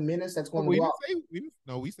creating some menace that's But going to we go didn't out. say we didn't,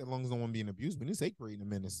 no. We said as long as no one being abused. We didn't say creating a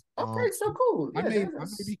menace. Okay, so cool. I Yeah, may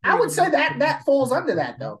be I creating would a say menace that to that maybe falls one under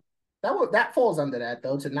that person. though. That falls under that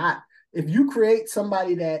though, to not if you create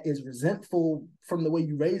somebody that is resentful from the way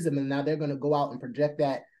you raise them and now they're going to go out and project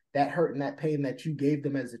that hurt and that pain that you gave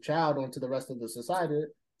them as a child onto the rest of the society.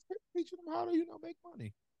 Teaching them how to make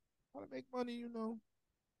money, how to make money.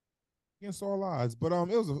 Against all odds. But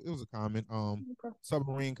it was a comment. Okay.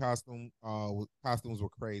 Submarine costumes were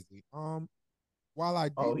crazy. While I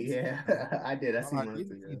Oh didn't see yeah, them, I did. I while seen I one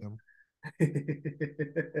didn't see too. them,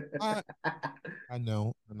 Yeah. I I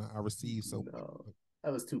know and I received so much, No, but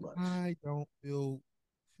that was too much. I don't feel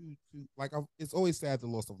too like it's always sad the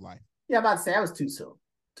loss of life. Yeah, I'm about to say that was too soon.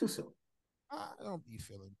 Too soon. I don't be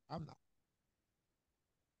feeling. I'm not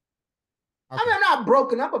I mean, okay. I'm not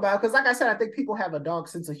broken up about it because, like I said, I think people have a dark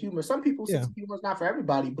sense of humor. Some people's Yeah, sense of humor is not for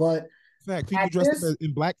everybody, but in fact, at people dressed up this,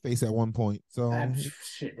 in blackface at one point. So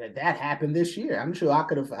shit, that happened this year. I'm sure I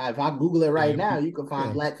could have, if I Google it right yeah, now, you can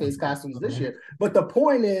find yeah. blackface costumes this So, year. But the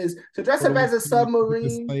point is to dress but up it was as a with the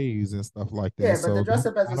submarine. slaves and stuff like Yeah, that. but to So dress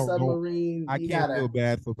up as I a don't know. submarine, I you can't gotta. feel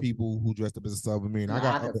bad for people who dressed up as a submarine. No, I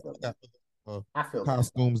can feel I bad. got other I feel bad about it.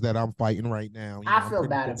 costumes that I'm fighting right now. I I'm feel pretty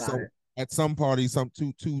bad sure. about So it. at some party, some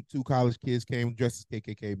two college kids came dressed as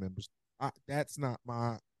KKK members. That's not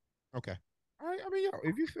my okay. I mean, yo,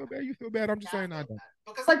 if you feel bad, you feel bad. I'm just Yeah, I saying I feel don't.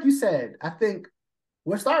 bad because, like you said, I think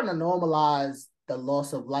we're starting to normalize the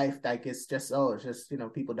loss of life. Like it's just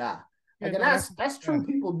people die. Yeah, Like, and no, that's yeah. true.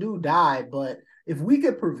 People do die, but if we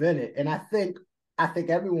could prevent it, and I think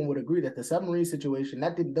everyone would agree that the submarine situation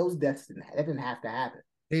those deaths didn't have to happen.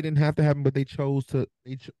 They didn't have to happen, but they chose to.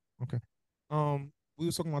 Okay. We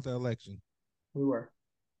were talking about the election. We were.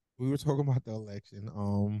 We were talking about the election.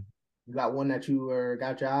 You got one that you were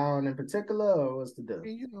got your eye on in particular, or what's the deal?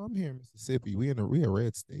 And I'm here in Mississippi. We a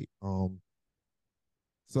red state.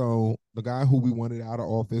 So the guy who we wanted out of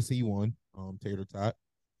office, he won. Tater Tot.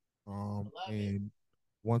 Love it. And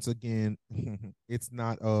once again, it's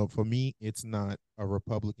not for me. It's not a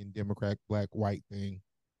Republican, Democrat, black, white thing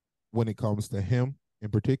when it comes to him in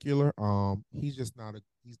particular. He's just not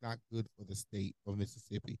he's not good for the state of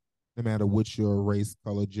Mississippi. no matter what your race,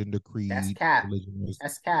 color, gender, That's creed, cap. religion is.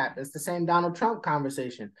 That's cap. It's the same Donald Trump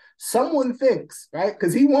conversation. Someone thinks, right?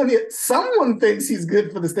 Because he won it. Someone thinks he's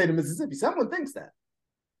good for the state of Mississippi. Someone thinks that.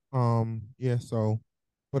 Yeah, so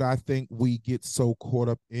but I think we get so caught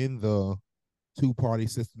up in the two-party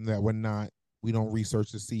system that we don't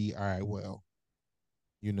research to see, all right, well,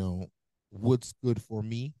 you know, what's good for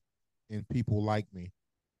me and people like me.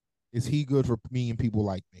 Is he good for me and people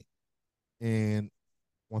like me? And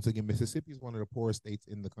once again, Mississippi is one of the poorest states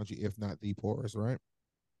in the country, if not the poorest, right?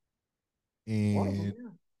 One of them, And yeah.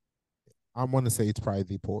 I want to say it's probably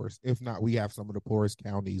the poorest. If not, we have some of the poorest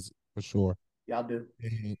counties for sure. Y'all do.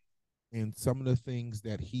 And some of the things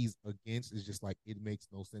that he's against is just like it makes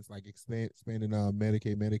no sense. Like expanding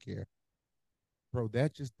Medicaid, Medicare, bro.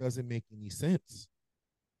 That just doesn't make any sense.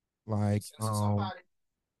 Like, Sense of somebody.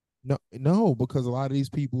 no, no, because a lot of these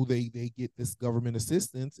people they get this government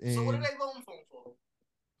assistance, So what are and they voting for him for?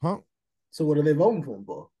 huh? So what are they voting for him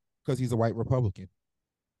for? Because he's a white Republican.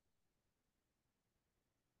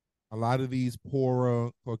 A lot of these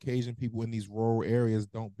poorer Caucasian people in these rural areas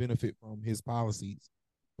don't benefit from his policies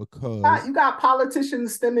because You got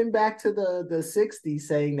politicians stemming back to the 60s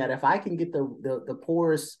saying that if I can get the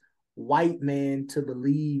poorest white man to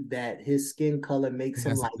believe that his skin color makes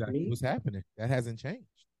him that's like exactly me, what's happening. That hasn't changed.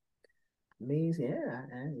 means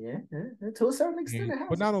to a certain extent And, it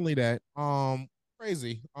but has. not only that,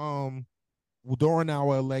 crazy. During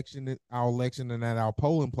our election and at our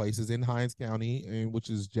polling places in Hinds County, and which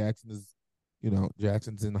is Jackson's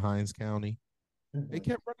in Hinds County, they Mm-hmm.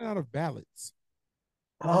 kept running out of ballots.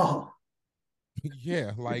 Oh.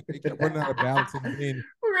 Yeah, like they kept running out of ballots, and then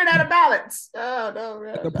We ran out of ballots. Oh at no,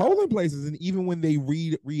 the no. polling places, and even when they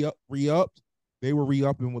re-upped, they were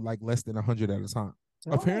re-upping with like less than 100 at a time.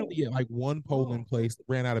 Oh. Apparently, at like one polling Oh. place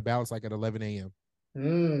ran out of ballots like at 11 a.m.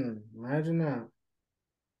 Imagine that.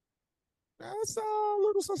 That's a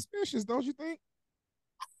little suspicious, don't you think?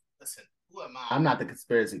 Listen, who am I? I'm not the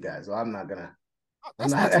conspiracy guy, so I'm not gonna. I'm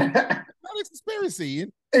That's not. not not a conspiracy.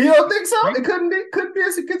 You don't think so? Right? It couldn't be. Couldn't be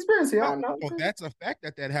a conspiracy. I No, don't know. no, that's a fact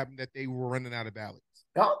that happened. That they were running out of ballots.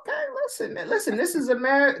 Okay, listen. That's This is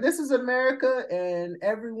America. This is America, and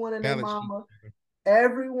ballot sheet.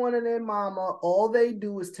 everyone and their mama, all they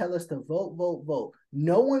do is tell us to vote, vote, vote.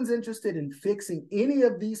 No one's interested in fixing any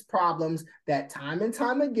of these problems that time and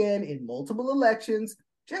time again in multiple elections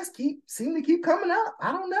just seem to keep coming up.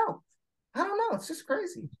 I don't know. It's just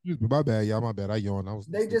crazy. Excuse me, my bad, y'all. My bad. I yawned. I was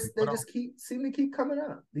They listening. just they just seem to keep coming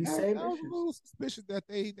up. These same I was a issues. little suspicious that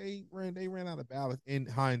they ran out of ballots in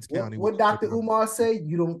Hinds What County, which what Dr. Umar say?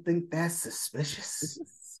 You don't think that's suspicious?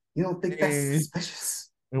 You don't think that's and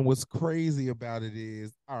suspicious? and what's crazy about it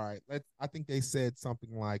is, all right, I think they said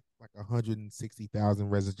something like 160,000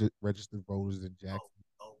 registered voters in Jackson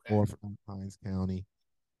Oh, okay. or from Hinds County.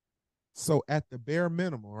 So at the bare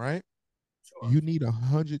minimum, right? Sure. You need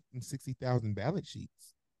 160,000 ballot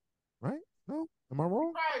sheets, right? No, am I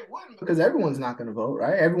wrong? Right, wouldn't because everyone's not going to vote,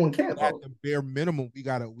 right? Everyone can't But at vote. the bare minimum, we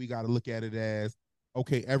gotta look at it as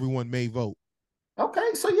okay. Everyone may vote. Okay,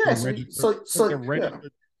 so They're yes, registered. They're yeah,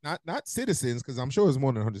 registered, not citizens, because I'm sure there's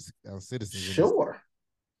more than 160,000 citizens in this, sure.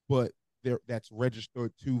 but that's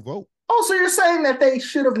registered to vote. Oh, so you're saying that they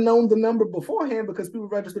should have known the number beforehand because people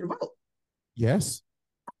registered to vote? Yes.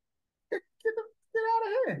 Get out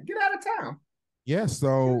of here. Get out of town. Yes. Get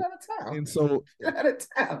So out of town. and so Get out of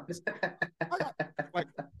town. I got like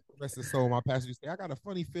rest of soul. My pastor used to say, I got a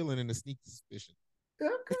funny feeling and a sneaky suspicion.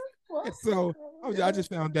 Okay. Well, So yeah. I just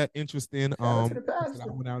found that interesting. Shout out to the I said I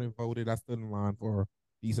pastor. went out and voted. I stood in line for a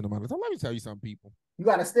decent amount of time. Let me tell you something, people. You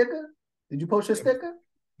got a sticker? Did you post your sticker?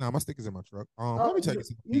 Nah, my sticker's in my truck. Let me tell you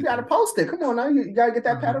something, You got to people. post it. Come on now. You got to get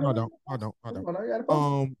No, that no, pattern no, I on. don't. I don't. I don't. Come on now. You got to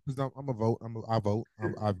post it. Because I'm a vote. I vote.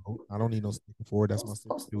 I vote. I don't need no sticker for it. That's my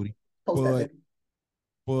civic duty. Post that But thing.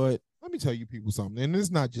 but let me tell you people something, and it's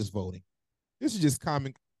not just voting. This is just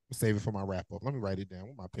common. Save it for my wrap up. Let me write it down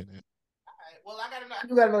with my pen at. All right. Well,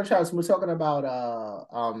 you got another chance. We're talking about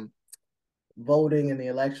voting in the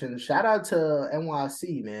elections. Shout out to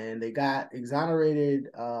NYC, man. They got exonerated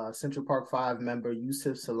Central Park 5 member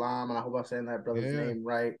Yusuf Salam, and I hope I'm saying that brother's name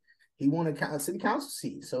right. He won a city council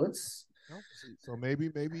seat, so it's so maybe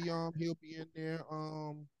he'll be in there.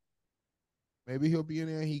 Maybe he'll be in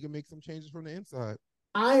there and he can make some changes from the inside.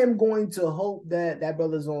 I am going to hope that that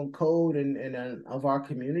brother's on code and of our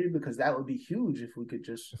community, because that would be huge if we could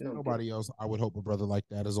just nobody else. I would hope a brother like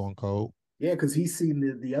that is on code. Yeah, because he's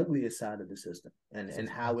seen the ugliest side of the system and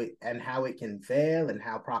how it can fail and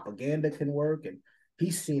how propaganda can work, and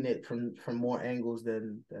he's seen it from more angles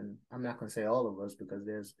than I'm not gonna say all of us, because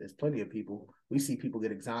there's plenty of people. We see people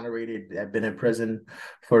get exonerated that have been in prison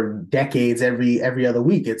for decades. Every other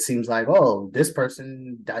week it seems like, oh, this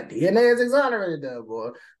person DNA has exonerated them,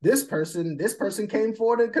 or this person came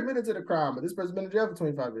forward and committed to the crime, but this person's been in jail for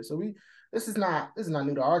 25 years. So this is not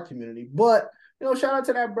new to our community. But shout out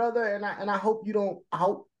to that brother, and I hope you don't. I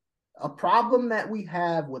hope a problem that we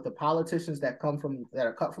have with the politicians that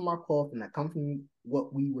are cut from our cloth and that come from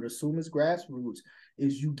what we would assume is grassroots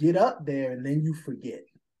is you get up there and then you forget.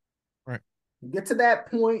 Right. You get to that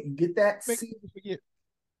point, you get that seat. Forget.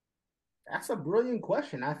 That's a brilliant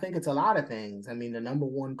question. I think it's a lot of things. I mean, the number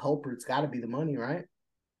one culprit's got to be the money, right?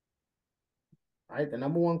 Right. The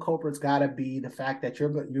number one culprit's got to be the fact that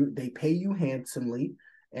they pay you handsomely,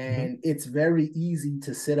 and it's very easy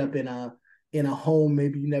to sit up in a home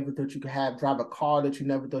maybe you never thought you could have, drive a car that you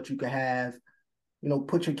never thought you could have,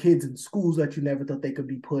 put your kids in schools that you never thought they could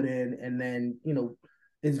be put in, and then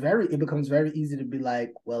it becomes very easy to be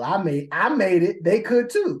like, well, I made it, they could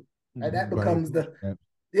too. And that becomes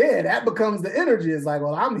that becomes the energy. It's like,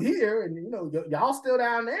 well, I'm here, and y'all still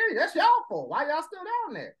down there. That's y'all fault. Why y'all still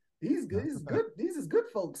down there? These is good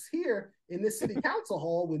folks here in this city council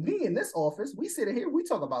hall with me in this office. We sit here, we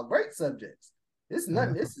talk about great subjects. This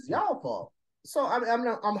is y'all fault. So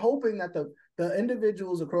I'm hoping that the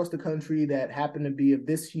individuals across the country that happen to be of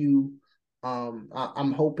this hue,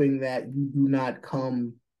 I'm hoping that you do not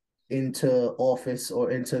come into office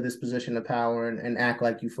or into this position of power and act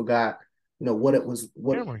like you forgot, what it was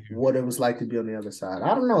like to be on the other side.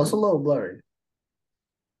 I don't know. It's a little blurry.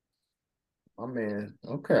 Oh man.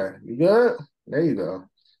 Okay. You good? There you go.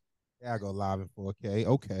 Yeah, I go live in 4K.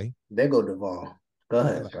 Okay. There go Devon. Go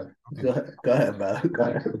ahead, brother. Okay. Go ahead, brother. Go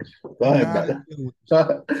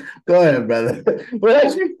ahead, brother.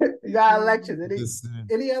 You got elections.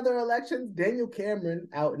 Any other elections? Daniel Cameron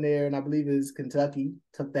out in there, and I believe is Kentucky,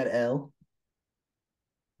 took that L.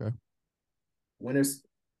 Okay. Winners.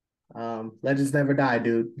 Legends never die,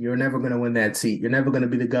 dude. You're never gonna win that seat. You're never gonna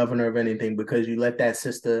be the governor of anything because you let that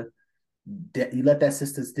sister's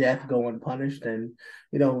death go unpunished, and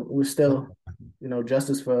we're still,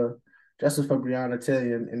 justice for Breonna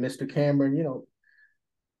Taylor and Mr. Cameron.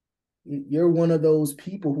 You're one of those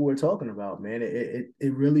people who we're talking about, man.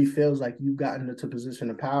 It really feels like you've gotten into a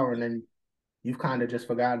position of power, and then you've kind of just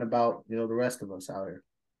forgotten about the rest of us out here.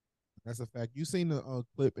 That's a fact. You seen the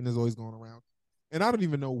clip, and it's always going around. And I don't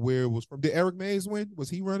even know where it was from. Did Eric Mays win? Was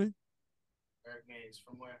he running? Eric Mays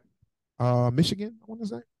from where? Michigan, I want to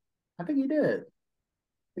say. I think he did. I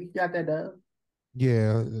think he got that dub.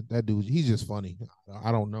 Yeah, that dude, he's just funny.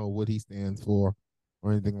 I don't know what he stands for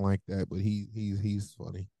or anything like that, but he's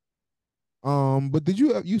funny. But did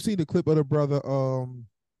you see the clip of the brother?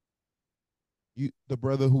 The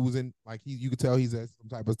brother who was in, like, you could tell he's at some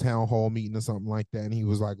type of town hall meeting or something like that, and he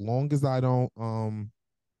was like, "Long as I don't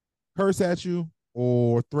curse at you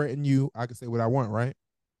or threaten you, I can say what I want, right?"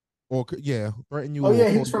 Or threaten you. Oh yeah,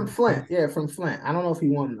 he's from Flint. Yeah, from Flint. I don't know if he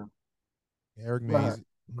won though. Eric Mays.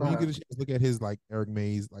 When you get a chance, look at his Eric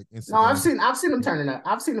Mays Instagram. No, I've seen him turning up.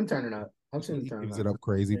 I've seen him turning up. He gives it up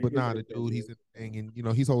crazy, but the dude, he's in the thing, and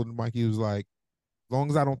he's holding the mic. He was like, "As long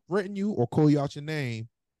as I don't threaten you or call you out your name,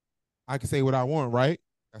 I can say what I want, right?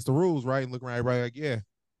 That's the rules, right?" And looking at everybody like, "Yeah."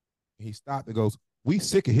 And he stopped and goes, "We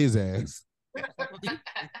sick of his ass."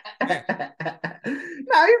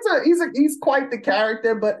 No, he's quite the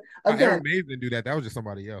character, but again, Eric Mays didn't do that. That was just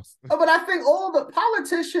somebody else. But I think all the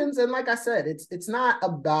politicians, and like I said, it's not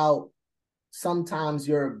about sometimes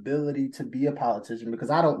your ability to be a politician, because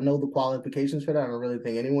I don't know the qualifications for that. I don't really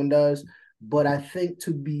think anyone does. But I think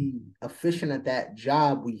to be efficient at that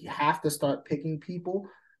job, we have to start picking people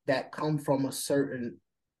that come from a certain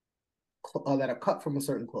that are cut from a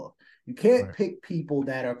certain cloth. You can't pick people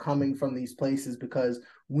that are coming from these places, because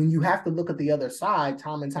when you have to look at the other side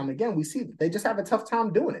time and time again, we see that they just have a tough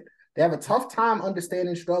time doing it. They have a tough time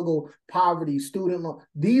understanding struggle, poverty, student loan.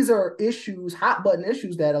 These are issues, hot button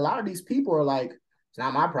issues that a lot of these people are like, it's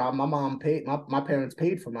not my problem. My mom paid, my parents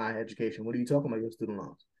paid for my education. What are you talking about, your student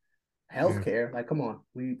loans? Healthcare, like, come on.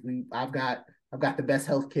 I've got the best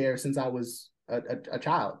healthcare since I was a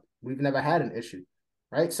child. We've never had an issue,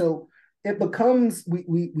 right? So it becomes,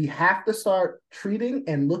 we have to start treating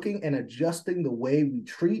and looking and adjusting the way we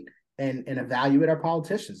treat and evaluate our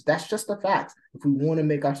politicians. That's just a fact if we want to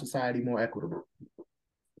make our society more equitable.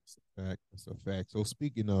 That's a fact. So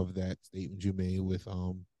speaking of that statement you made with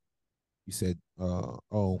you said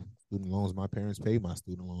student loans, my parents paid my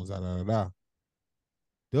student loans,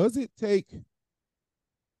 Does it take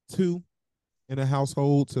two in a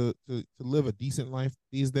household to live a decent life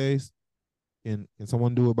these days? Can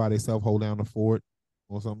someone do it by themselves, hold down the fort,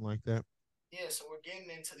 or something like that. Yeah, so we're getting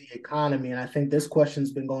into the economy, and I think this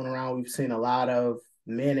question's been going around. We've seen a lot of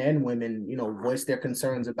men and women, voice their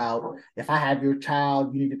concerns about if I have your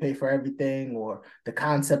child, you need to pay for everything, or the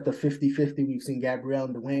concept of 50-50. We've seen Gabrielle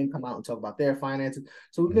and Dwayne come out and talk about their finances.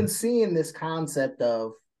 So we've Yeah. been seeing this concept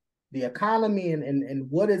of the economy and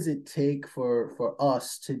what does it take for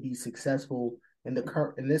us to be successful in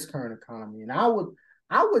this current economy. And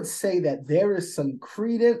I would say that there is some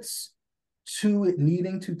credence to it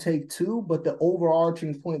needing to take two, but the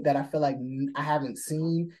overarching point that I feel like I haven't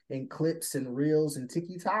seen in clips and reels and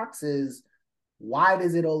TikToks is why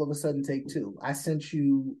does it all of a sudden take two? I sent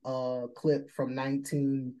you a clip from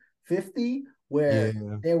 1950 where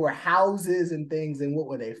Yeah. there were houses and things, and what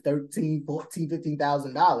were they, 13, 14,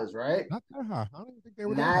 $15,000, right? Not that high. I don't even think they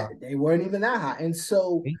were that Not high. they weren't even that high. And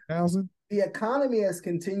so 8,000. the economy has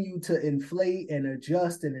continued to inflate and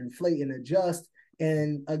adjust and inflate and adjust.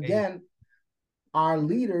 And Hey, again, our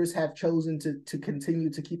leaders have chosen to continue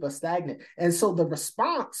to keep us stagnant. And so the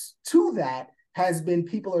response to that has been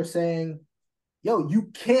people are saying, yo, you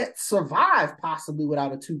can't survive possibly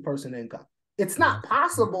without a two-person income. It's not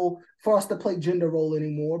possible for us to play gender role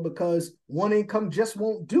anymore because one income just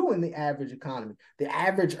won't do in the average economy. The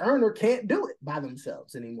average earner can't do it by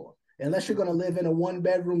themselves anymore, unless you're going to live in a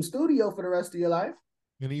one-bedroom studio for the rest of your life.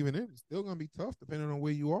 and even then, it's still gonna be tough depending on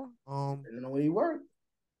where you are. Depending on where you work.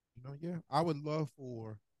 Yeah, I would love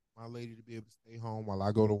for my lady to be able to stay home while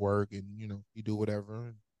I go to work, and you do whatever.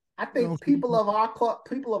 And, I think she can people of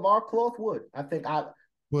our cloth would. I think I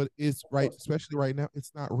but it's of right, course. especially right now.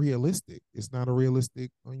 It's not realistic. It's not a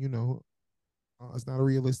realistic. It's not a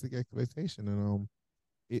realistic expectation, and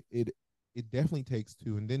it it it definitely takes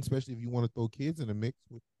two, and then especially if you want to throw kids in the mix,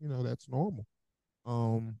 with that's normal.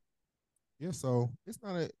 Um, yeah, so it's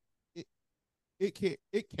not a it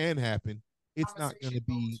it can happen. It's not going to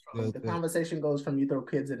be The conversation goes from you throw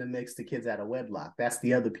kids in the mix to kids out of wedlock. That's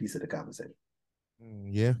the other piece of the conversation.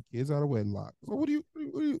 yeah, kids out of wedlock. So what do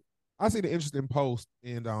you I see the interesting post,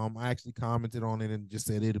 and I actually commented on it and just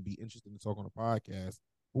said it'd be interesting to talk on a podcast.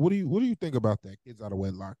 But what do you think about that? Kids out of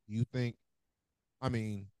wedlock. Do you think? I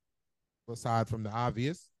mean, aside from the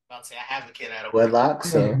obvious, About to say I have a kid out of wedlock,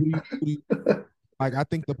 yeah. so Like I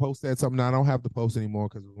think the post said something. I don't have the post anymore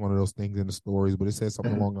because it was one of those things in the stories, but it said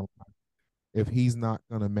something along the line. If he's not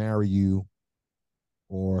gonna marry you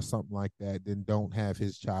or something like that, then don't have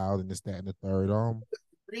his child and this, that, and the third.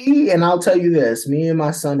 and I'll tell you this: me and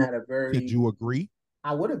my son had a Could very you agree?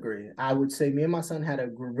 I would agree. I would say me and my son had a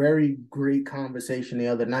very great conversation the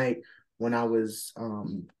other night when I was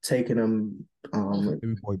taking him.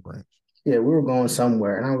 Baby boy branch. Yeah, we were going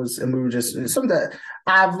somewhere, and we were just something that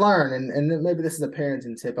I've learned, and maybe this is a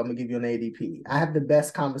parenting tip. I'm gonna give you an ADP. I have the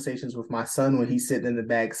best conversations with my son when he's sitting in the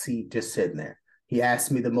back seat, just sitting there. He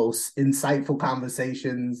asks me the most insightful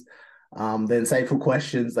conversations, the insightful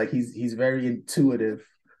questions. Like he's very intuitive.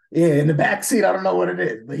 Yeah, in the back seat, I don't know what it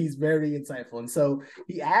is, but he's very insightful. And so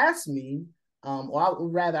he asked me,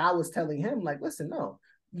 rather, I was telling him, like, listen, no,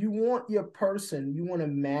 you want your person, you want to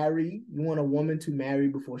marry, you want a woman to marry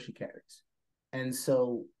before she carries. And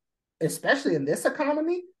so, especially in this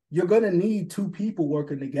economy, you're going to need two people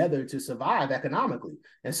working together to survive economically.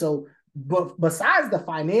 And so, but besides the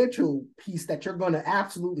financial piece that you're going to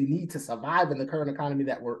absolutely need to survive in the current economy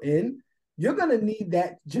that we're in, you're going to need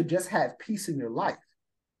that to just have peace in your life.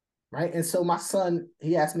 Right. And so my son,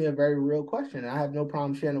 he asked me a very real question, and I have no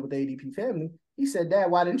problem sharing it with the ADP family. He said, Dad,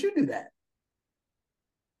 why didn't you do that?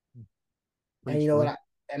 And Preach, you know what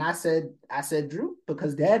bro. I said, Drew,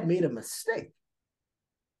 because Dad made a mistake.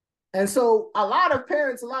 And so a lot of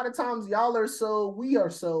parents, a lot of times y'all are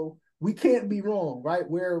so we can't be wrong, right?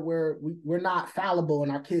 We're not fallible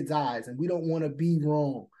in our kids' eyes, and we don't want to be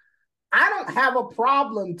wrong. I don't have a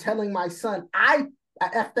problem telling my son I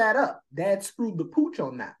effed that up. Dad screwed the pooch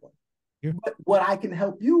on that one. Yeah. But what I can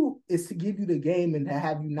help you is to give you the game and to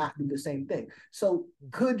have you not do the same thing. So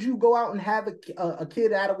could you go out and have a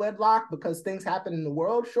kid out of wedlock because things happen in the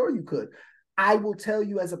world? Sure, you could. I will tell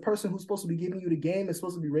you, as a person who's supposed to be giving you the game and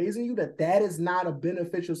supposed to be raising you, that is not a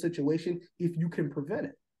beneficial situation if you can prevent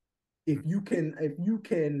it. If you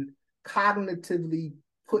can cognitively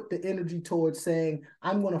put the energy towards saying,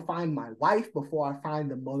 I'm going to find my wife before I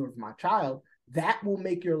find the mother of my child, that will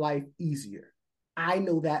make your life easier. I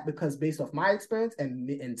know that because based off my experience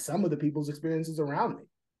and some of the people's experiences around me.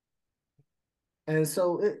 And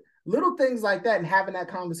so little things like that and having that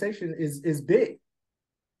conversation is big.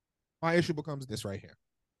 My issue becomes this right here.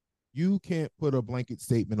 You can't put a blanket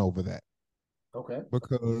statement over that Okay.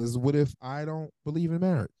 because what if I don't believe in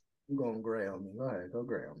marriage? You going gray on me? Go ahead, go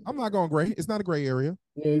gray on me. I'm not going gray. It's not a gray area.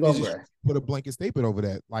 Yeah, you It's going just gray? put a blanket statement over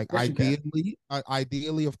that. Like Yes, you can.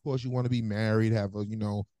 ideally, of course, you want to be married, have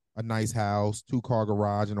a nice house, 2-car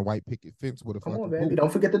garage, and a white picket fence with a Come on, fucking baby. pool.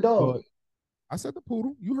 Don't forget the dog. But I said the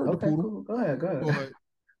poodle. You heard the Okay, poodle. cool. Go ahead, go ahead.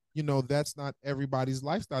 But that's not everybody's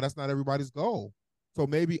lifestyle. That's not everybody's goal. So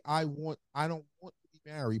maybe I don't want to be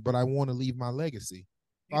married, but I want to leave my legacy.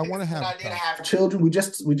 So I want to have I did have children. We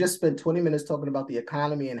just spent 20 minutes talking about the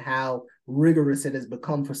economy and how rigorous it has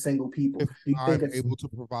become for single people. if Do you think I'm it's able to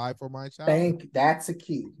provide for my child. Thank that's a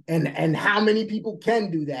key. And how many people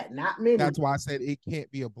can do that? Not many. That's why I said it can't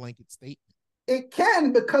be a blanket statement. It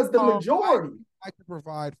can because the majority. I can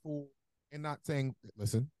provide for, and not saying,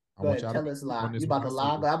 listen, Go ahead, tell us lie. You about to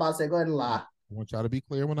lie? I'm about to say, go ahead and lie. I want y'all to be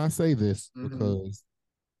clear when I say this, because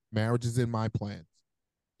marriage is in my plans.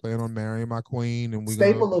 Plan on marrying my queen, and we're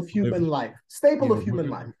staple of human life. Staple of human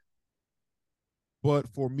life. But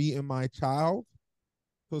for me and my child,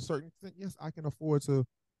 to a certain extent, yes, I can afford to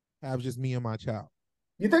have just me and my child.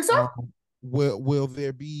 You think so? Will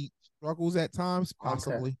there be struggles at times?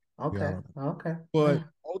 Possibly. Okay. But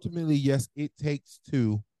ultimately, yes, it takes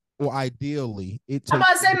two. Or ideally, it takes. I'm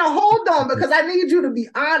not saying no, hold on, because I need you to be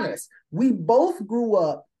honest. We both grew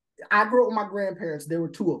up. I grew up with my grandparents. There were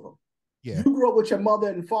two of them. Yeah. You grew up with your mother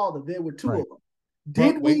and father. There were two of them.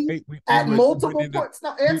 Did we at multiple points?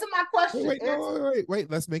 Now, answer my question.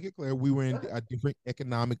 Wait. Let's make it clear. We were in a different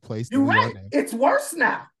economic place. You're right. It's worse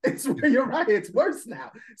now. You're right. It's worse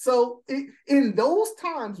now. So in those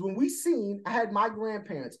times when I had my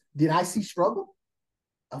grandparents, did I see struggle?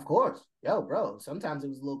 Of course. Yo, bro. Sometimes it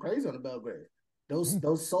was a little crazy on the Belgrade.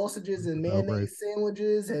 Those sausages and mayonnaise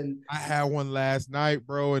sandwiches, and I had one last night,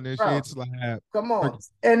 bro, and shit's like, come on.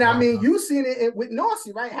 And I mean, you seen it with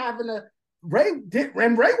Norsey, right?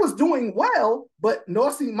 Ray was doing well, but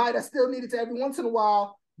Norsey might have still needed to every once in a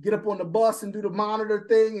while get up on the bus and do the monitor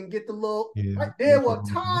thing and get the little. Right? There were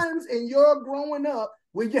times in your growing up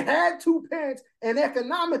where you had two parents, and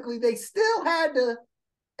economically they still had to.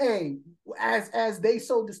 As they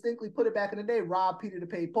so distinctly put it back in the day, rob Peter to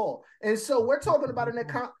pay Paul. And so we're talking about an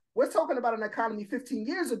economy 15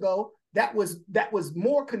 years ago that was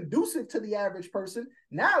more conducive to the average person.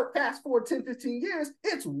 Now, fast forward 10, 15 years,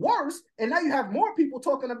 it's worse. And now you have more people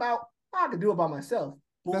talking about, I can do it by myself.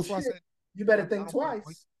 Bullshit. That's why I said, you better think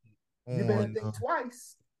twice. You better think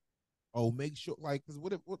twice. Oh, make sure, because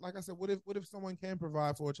what if someone can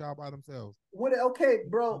provide for a child by themselves? Okay,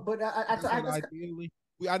 bro, but ideally.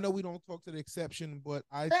 I know we don't talk to the exception, but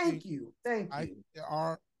thank you. There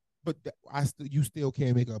are, but you still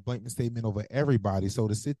can't make a blanket statement over everybody. So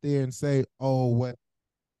to sit there and say, "Oh, what?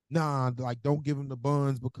 Nah, don't give him the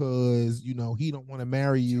buns because he don't want to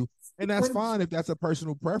marry you," and that's fine if that's a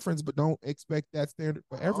personal preference, but don't expect that standard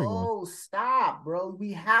for everyone. Oh, stop, bro!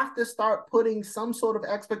 We have to start putting some sort of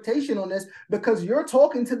expectation on this because you're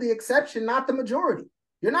talking to the exception, not the majority.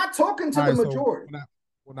 You're not talking to the majority.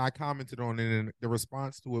 When I commented on it, and the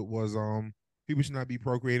response to it was, people should not be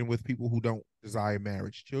procreating with people who don't desire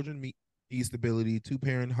marriage. Children need stability.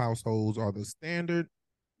 2-parent households are the standard.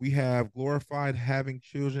 We have glorified having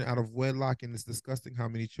children out of wedlock, and it's disgusting how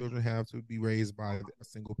many children have to be raised by a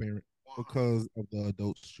single parent because of the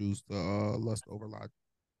adults choose to lust over logic.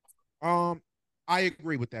 I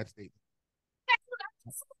agree with that statement.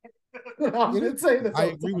 I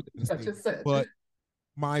agree with that statement, but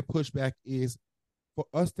my pushback is, for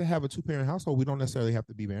us to have a 2-parent household, we don't necessarily have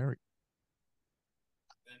to be married.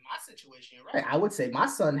 In my situation, you're right. I would say my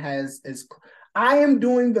son I am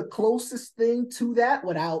doing the closest thing to that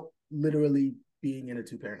without literally being in a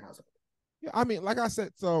 2-parent household. Yeah, I mean, like I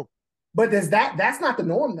said, so. But that's not the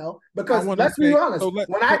norm though, because let's be honest.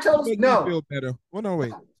 When I chose feel better. Well, no,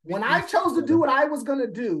 wait. When I chose to do what I was gonna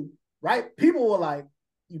do, right? People were like,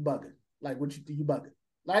 "You bugging? Like, what you bugging?"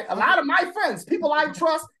 Like a lot of my friends, people I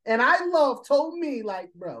trust and I love, told me,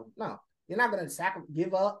 like, bro, no, you're not gonna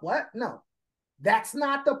give up. What? No, that's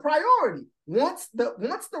not the priority. Once the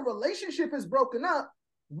relationship is broken up,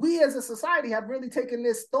 we as a society have really taken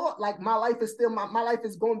this thought, like my life is still my life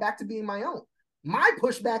is going back to being my own. My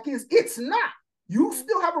pushback is it's not. You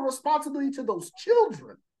still have a responsibility to those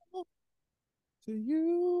children. To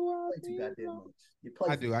you, I play too goddamn much. You play.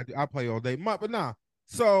 I do. I play all day, but nah.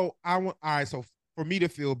 So all right. So for me to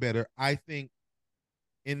feel better, I think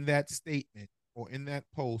in that statement or in that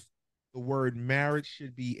post, the word marriage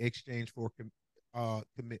should be exchanged for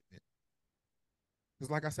commitment.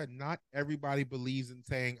 Because like I said, not everybody believes in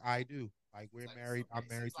saying I do. Like we're married, I'm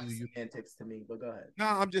married to you. Semantics to me, but go ahead. No,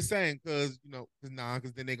 I'm just saying because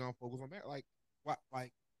because then they're gonna focus on marriage. Like what?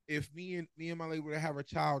 Like if me and my lady were to have a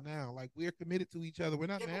child now, like we're committed to each other. We're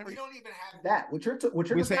not Yeah, but we married. don't even have that. What you're We're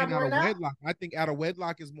saying describing out right of now, wedlock. I think out of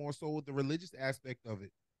wedlock is more so the religious aspect of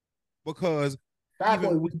it because Fat even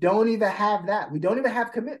Boy, we don't even have that. We don't even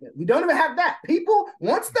have commitment. We don't even have that. People,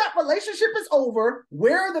 once that relationship is over,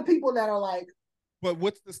 where are the people that are like, but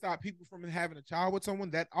what's to stop people from having a child with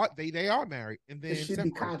someone that are they are married and it then should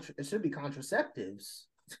be separate? it should be contraceptives.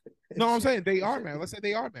 No, I'm saying they It are should married. be. Let's say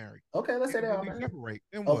they are married Okay, let's say they and then are they married. separate.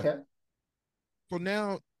 Then what? Okay. So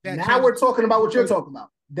now that Now changes we're talking about what you're because talking about.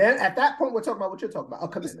 Then at that point, we're talking about what you're talking about.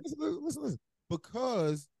 A listen, commitment. listen.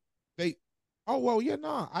 Because they, oh well, yeah,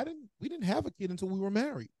 nah, we didn't have a kid until we were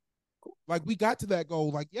married. Like we got to that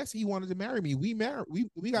goal. Like yes, he wanted to marry me. We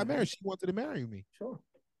got married. She wanted to marry me. Sure.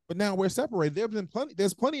 But now we're separated.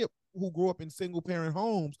 There's plenty of who grew up in single parent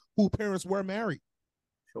homes whose parents were married.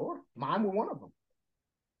 Sure. Mine were one of them.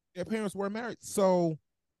 Their parents were married. So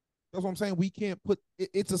that's what I'm saying. We can't put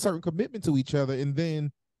it's a certain commitment to each other, and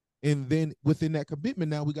then within that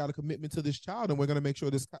commitment, now we got a commitment to this child, and we're gonna make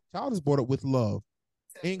sure this child is brought up with love.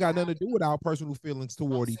 Ain't got nothing to do with our personal feelings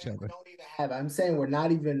toward each other. I'm saying we're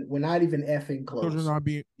not even effing Children close. are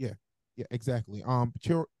being yeah, exactly. A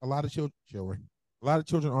lot of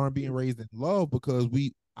children aren't being raised in love because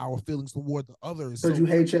our feelings toward the other is Because so you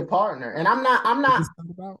hate your partner. And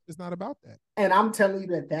it's not about that. and I'm telling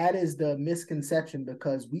you that is the misconception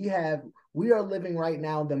because we are living right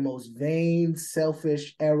now the most vain,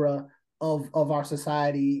 selfish era of our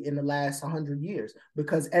society in the last 100 years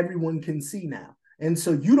because everyone can see now. And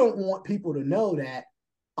so you don't want people to know that,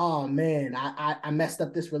 oh man, I messed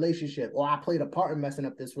up this relationship or I played a part in messing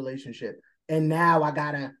up this relationship. And now I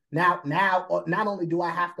gotta now not only do I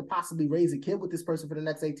have to possibly raise a kid with this person for the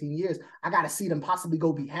next 18 years, I gotta see them possibly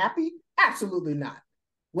go be happy. Absolutely not.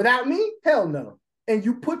 Without me, hell no. And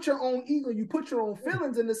you put your own ego, you put your own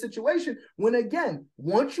feelings in the situation when again,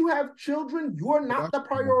 once you have children, you're not the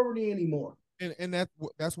priority anymore. And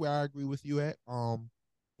that's where I agree with you at.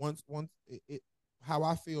 Once how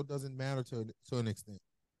I feel doesn't matter to an extent.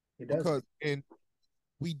 It does because and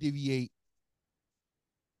we deviate,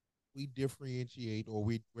 we differentiate, or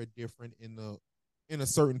we're different in a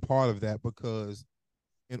certain part of that because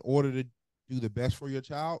in order to do the best for your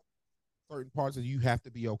child, certain parts of you have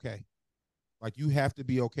to be okay. Like you have to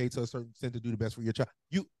be okay to a certain extent to do the best for your child.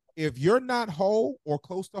 If you're not whole or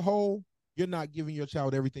close to whole, you're not giving your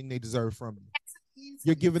child everything they deserve from you.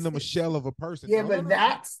 You're giving them a shell of a person. Yeah, but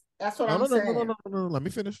that's what I'm saying. No. Let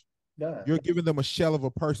me finish. Duh. You're giving them a shell of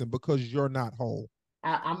a person because you're not whole.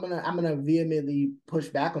 I'm gonna vehemently push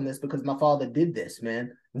back on this because my father did this,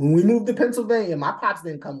 man. When we moved to Pennsylvania, my pops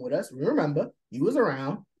didn't come with us. Remember, he was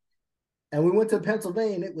around, and we went to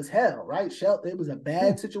Pennsylvania. And it was hell, right? It was a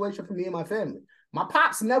bad situation for me and my family. My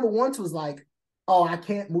pops never once was like, "Oh, I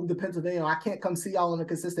can't move to Pennsylvania. I can't come see y'all on a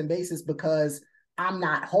consistent basis because I'm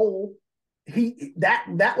not whole."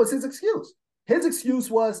 That was his excuse. His excuse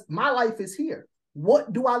was, "My life is here.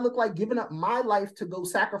 What do I look like giving up my life to go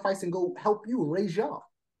sacrifice and go help you raise y'all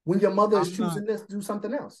when your mother is choosing to do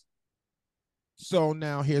something else?" So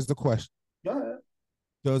now here's the question. Go ahead.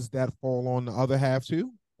 Does that fall on the other half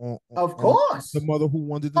too? Of course. The mother who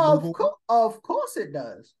wanted to move away? Of course it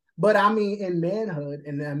does. But I mean, in manhood,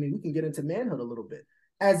 and I mean, we can get into manhood a little bit.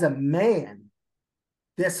 As a man,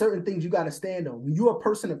 there's certain things you got to stand on. When you're a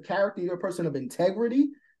person of character, you're a person of integrity,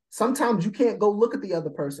 sometimes you can't go look at the other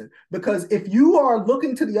person because if you are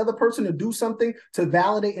looking to the other person to do something to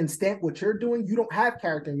validate and stamp what you're doing, you don't have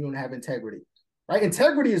character and you don't have integrity, right?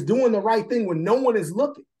 Integrity is doing the right thing when no one is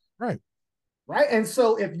looking. Right. Right. And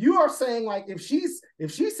so if you are saying like, if she's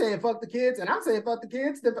saying fuck the kids and I'm saying fuck the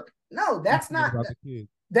kids, no, that's not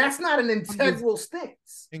an integral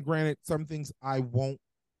stance. And granted, some things I won't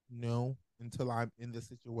know until I'm in the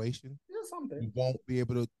situation. Yeah, something. You won't be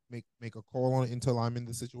able to make a call on it until I'm in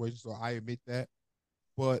the situation. So I admit that.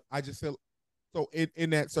 But I just feel so in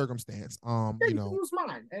that circumstance, yeah, you know, use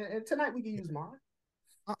mine. And tonight we can use mine.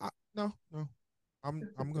 No.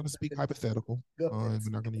 I'm gonna speak hypothetical. We're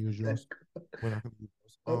not gonna use yours. We're not gonna use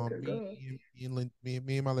yours. Okay,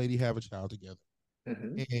 me and my lady have a child together.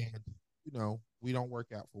 Mm-hmm. And you know, we don't work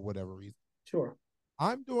out for whatever reason. Sure.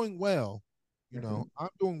 I'm doing well. You know, I'm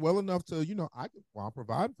doing well enough to, you know, I'll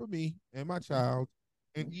provide for me and my child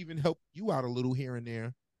and even help you out a little here and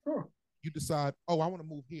there. Sure. You decide, oh, I want to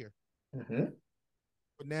move here. Mm-hmm.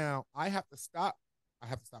 But now I have to stop. I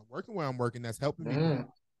have to stop working where I'm working. That's helping me.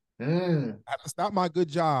 I have to stop my good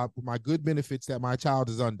job with my good benefits that my child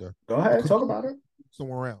is under. Go ahead. Talk about it.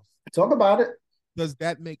 Somewhere else. Talk about it. Does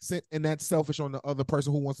that make sense? And that's selfish on the other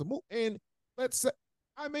person who wants to move. And let's say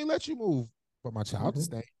I may let you move, but my child to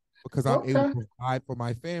stay because I'm able to provide for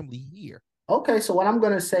my family here. Okay, so what I'm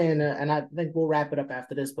gonna say, and I think we'll wrap it up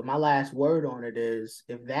after this, but my last word on it is,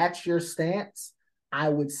 if that's your stance, I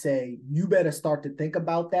would say you better start to think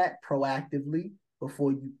about that proactively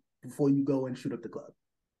before you go and shoot up the club.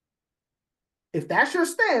 If that's your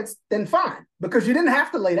stance, then fine, because you didn't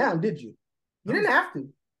have to lay down, did you? You No, didn't have to.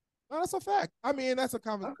 no, that's a fact. I mean, that's a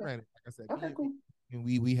conversation. Okay. Like I said, Okay, cool.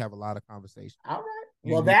 we have a lot of conversations. All right.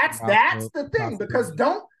 You Well, you threw out that's the the thing, because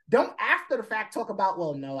possibility. don't after the fact talk about,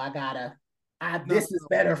 well, no, No, no, this is no,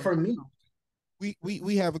 better no, for me. no.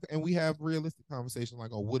 We have and we have realistic conversation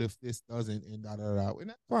like, oh, what if this doesn't, and da da da, and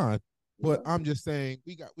that's fine. But Okay. I'm just saying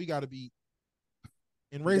we got to be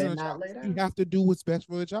in You raising better a not child. lay You down. have to do what's best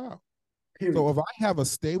for the child. So Period. if I have a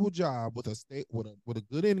stable job with a state with a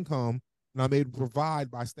good income, and I'm able to provide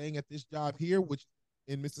by staying at this job here, which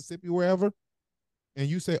in Mississippi, wherever, and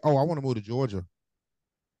you say, oh, I want to move to Georgia,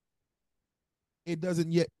 it doesn't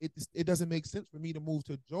make sense for me to move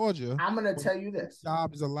to Georgia I'm gonna when tell you this this.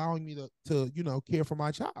 job is allowing me to care for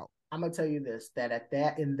my child. I'm gonna tell you this, that at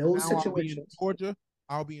that in So those now situations,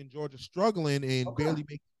 I'll be in Georgia struggling and okay. barely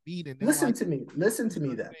making meat, and now I Listen to me. Listen you to me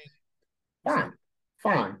start then. saying you start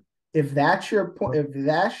Fine. Fine. If that's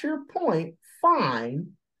your point, fine.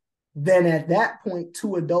 Then at that point,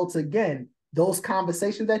 two adults again, those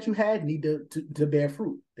conversations that you had need to bear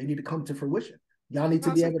fruit. They need to come to fruition. Y'all need to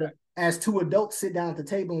no, be it's able to, okay. as two adults, sit down at the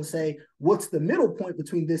table and say, what's the middle point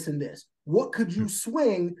between this and this? What could you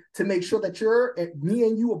swing to make sure that me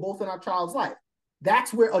and you are both in our child's life?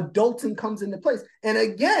 That's where adulting comes into place. And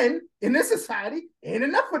again, in this society, ain't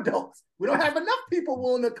enough adults. We don't have enough people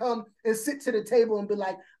willing to come and sit to the table and be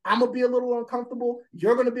like, I'm gonna be a little uncomfortable,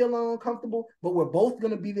 you're gonna be a little uncomfortable, but we're both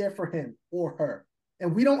gonna be there for him or her.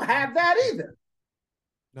 And we don't have that either.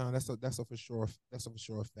 No, that's a for sure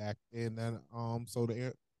fact. And then so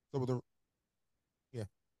the yeah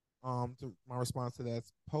to my response to that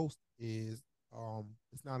post is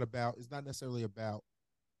it's not necessarily about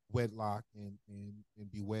wedlock and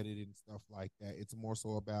be wedded and stuff like that. It's more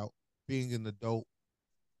so about being an adult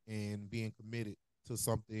and being committed to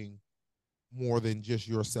something more than just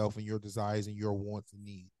yourself and your desires and your wants and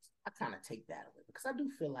needs. I kind of take that away because I do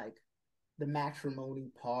feel like the matrimony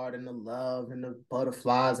part and the love and the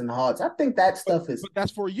butterflies and hearts, I think that stuff is, But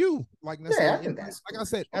that's for you, like yeah, I necessarily. think that's Like for I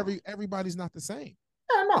said, sure. everybody's not the same.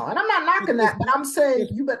 Yeah, no, and I'm not There's, knocking there's that, but I'm saying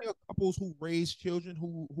there's you bet. plenty of couples who raise children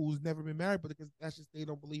who's never been married, but because that's just they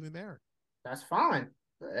don't believe in marriage. That's fine.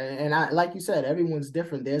 And I, like you said, everyone's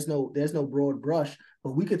different. There's no broad brush,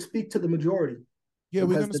 but we could speak to the majority Yeah, we're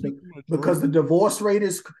because gonna speak to the because majority. the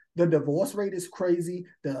divorce rate is crazy.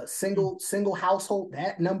 The single household,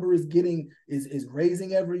 that number is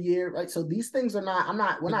raising every year, right? So these things are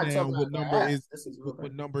not. We're But not now, talking what about number that. is This is real what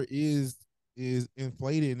thing. number is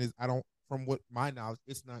inflated? And is I don't from what my knowledge,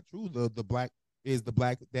 it's not true. The black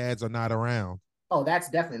dads are not around. Oh, that's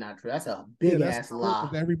definitely not true. That's a Yeah, big that's ass true. lie.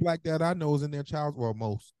 Because every black dad I know is in their child's well,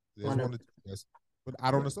 most there's one or 100. two, yes, but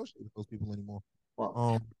I don't associate with those people anymore. Well,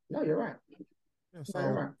 Um, no, you're right. yeah, No, you're so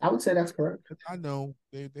right. I would say that's correct. I know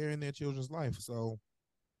they're in their children's life. So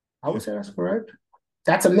I would yeah, say that's correct.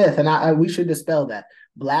 That's a myth, and we should dispel that.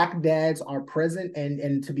 Black dads are present,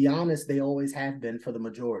 and to be honest, they always have been for the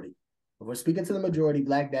majority. If we're speaking to the majority,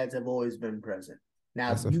 black dads have always been present.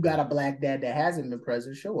 Now, if that's a you got fact. a black dad that hasn't been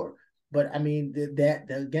present, sure, but I mean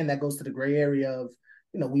again, that goes to the gray area of,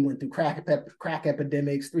 we went through crack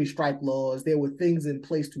epidemics, three strike laws. There were things in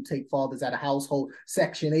place to take fathers out of household.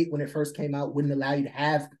 Section 8, when it first came out, wouldn't allow you to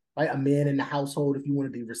have, right, a man in the household if you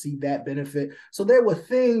wanted to receive that benefit. So there were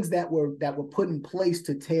things that were put in place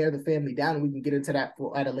to tear the family down, and we can get into that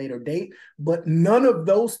at a later date. But none of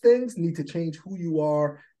those things need to change who you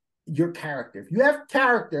are, your character. If you have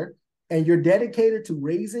character and you're dedicated to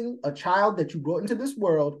raising a child that you brought into this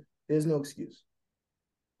world, there's no excuse.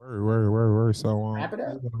 Word. So Wrap it how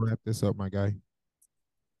you up. gonna wrap this up, my guy?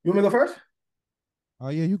 You want me to go first? Oh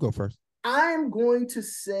yeah, you go first. I'm going to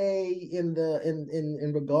say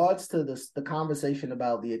in regards to the conversation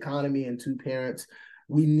about the economy and two parents,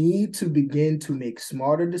 we need to begin to make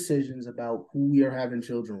smarter decisions about who we are having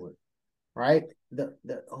children with, right? The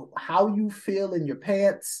how you feel in your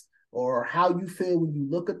pants or how you feel when you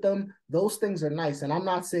look at them, those things are nice. And I'm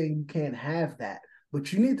not saying you can't have that,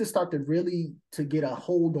 but you need to start to really to get a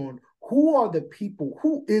hold on who are the people,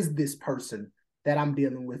 who is this person that I'm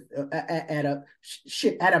dealing with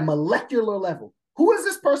at a molecular level. Who is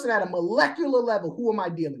this person at a molecular level? Who am I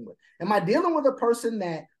dealing with? Am I dealing with a person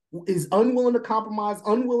that is unwilling to compromise,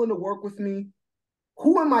 unwilling to work with me?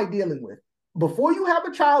 Who am I dealing with? Before you have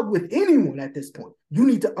a child with anyone at this point, you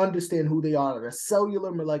need to understand who they are at a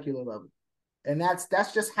cellular, molecular level. And that's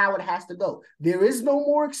just how it has to go. There is no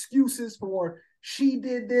more excuses for she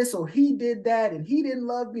did this or he did that and he didn't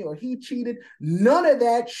love me or he cheated. None of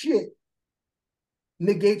that shit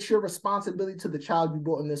negates your responsibility to the child you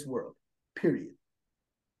brought in this world. Period.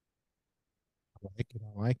 I like it.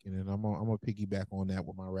 I like it. And I'm gonna piggyback on that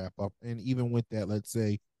with my wrap up. And even with that, let's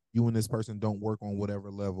say you and this person don't work on whatever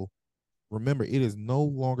level. Remember, it is no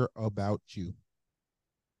longer about you.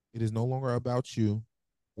 It is no longer about you.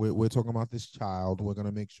 We're talking about this child. We're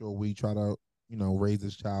gonna make sure we try to, raise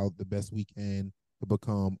this child the best we can to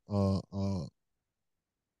become a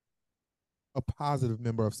positive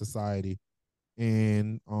member of society.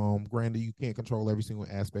 And granted, you can't control every single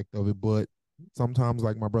aspect of it, but sometimes,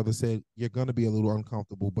 like my brother said, you're gonna be a little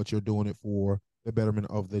uncomfortable, but you're doing it for the betterment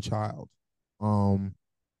of the child. Um,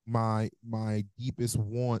 my deepest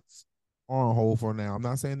wants are on hold for now. I'm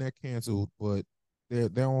not saying they're canceled, but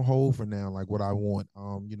they're on hold for now. Like what I want.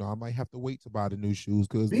 I might have to wait to buy the new shoes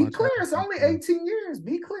because Be my clear, child. it's only 18 years.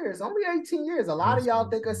 Be clear, it's only 18 years. A lot of y'all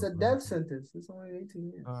think it's a death sentence. It's only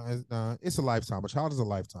 18 years. It's a lifetime. A child is a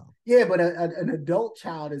lifetime. Yeah, but an adult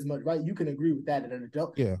child is much, right? You can agree with that. An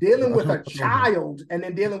adult, Yeah, dealing with a child and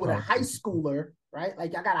then dealing with a high different. schooler, right?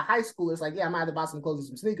 Like I got a high schooler. It's like, yeah, I might have to buy some clothes and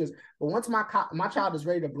some sneakers. But once my child is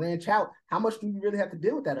ready to branch out, how much do you really have to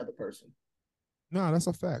deal with that other person? No, that's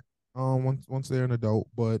a fact. Once they're an adult,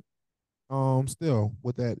 but still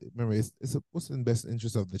with that, remember what's in the best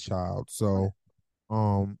interest of the child. So,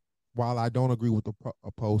 while I don't agree with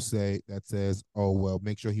a post that says, "Oh well,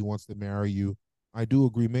 make sure he wants to marry you," I do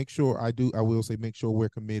agree. I will say, make sure we're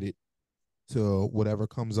committed to whatever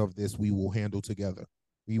comes of this. We will handle together.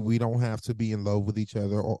 We don't have to be in love with each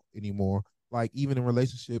other anymore. Like even in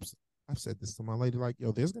relationships, I've said this to my lady. Like,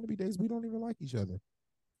 yo, there's gonna be days we don't even like each other,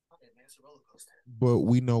 but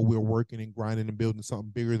we know we're working and grinding and building something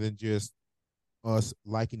bigger than just us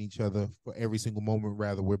liking each other for every single moment.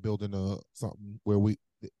 Rather, we're building something where we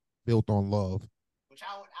built on love. Which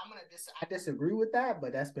I disagree with that,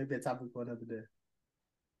 but that's maybe a topic for another day.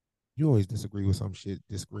 You always disagree with some shit,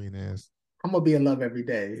 disagreeing ass. I'm gonna be in love every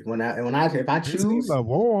day. If I choose, love.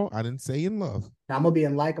 Oh, I didn't say in love. I'm gonna be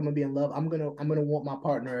in I'm gonna be in love. I'm gonna want my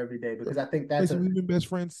partner every day because I think We've been best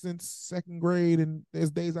friends since second grade, and there's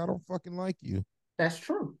days I don't fucking like you. That's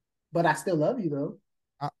true, but I still love you though.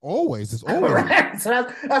 It's always. Right. So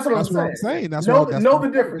that's what I'm saying. That's know why. Know the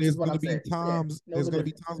difference. There's going to be times. Yeah, there's going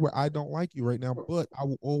to be times where I don't like you right now, but I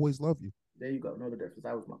will always love you. There you go. Know the difference.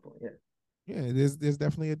 That was my point. Yeah. Yeah, there's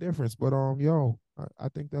definitely a difference, but I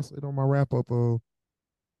think that's it on my wrap up.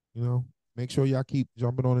 Make sure y'all keep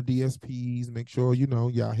jumping on the DSPs. Make sure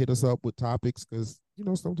y'all hit us up with topics because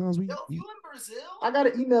sometimes we. If you're in Brazil, I got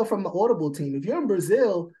an email from the Audible team. If you're in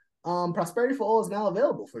Brazil, Prosperity for All is now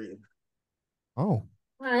available for you. Oh.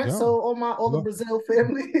 All right, so all the Brazil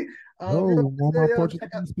family, all my Portuguese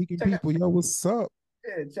speaking people, what's up?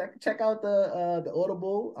 Yeah, check out the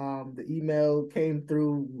Audible. The email came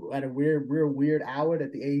through at a real weird hour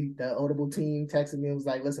that the Audible team texted me and was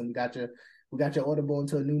like, "Listen, we got your Audible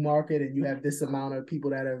into a new market, and you have this amount of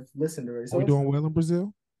people that have listened to it." So are we doing well in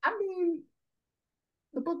Brazil? I mean,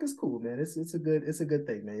 the book is cool, man. It's a good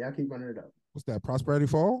thing, man. Y'all keep running it up. What's that? Prosperity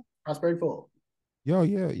for All? Prosperity for All. Yo,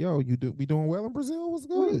 we doing well in Brazil? What's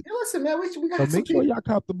good? Listen, man, we got so make sure y'all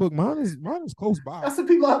cop the book. Mine is close by. Got some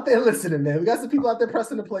people out there listening, man. We got some people out there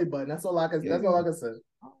pressing the play button. That's all I can say. All right,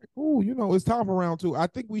 cool. It's time for round two. I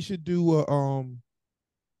think we should do Oh,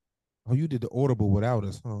 you did the Audible without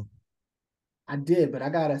us, huh? I did, but I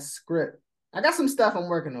got a script. I got some stuff I'm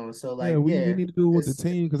working on. So we need to do it with the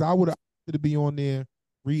team because I would have to be on there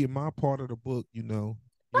reading my part of the book, No,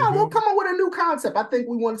 we'll come up with a new concept. I think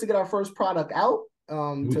we wanted to get our first product out.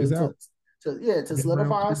 To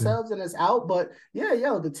solidify ourselves, and it's out. But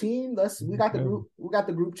the team. We got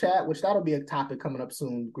the group chat, which that'll be a topic coming up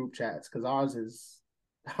soon. Group chats, because ours is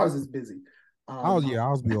busy. I'll be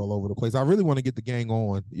all over the place. I really want to get the gang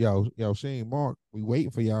on. Yo, Shane, Mark, we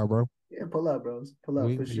waiting for y'all, bro. Yeah, pull up, bros. Pull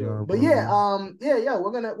up for sure. But we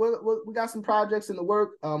got some projects in the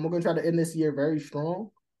work. We're gonna try to end this year very strong.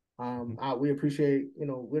 We appreciate,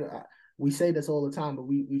 we say this all the time, but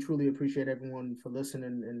we truly appreciate everyone for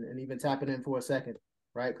listening and even tapping in for a second,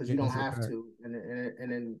 right? Because you don't have to, and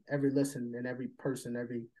then every listen and every person,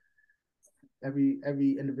 every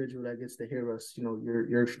individual that gets to hear us,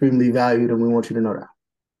 you're extremely valued, and we want you to know that.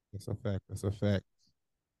 That's a fact.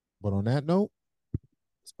 But on that note,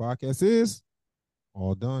 this podcast is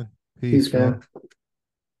all done. Peace, fam.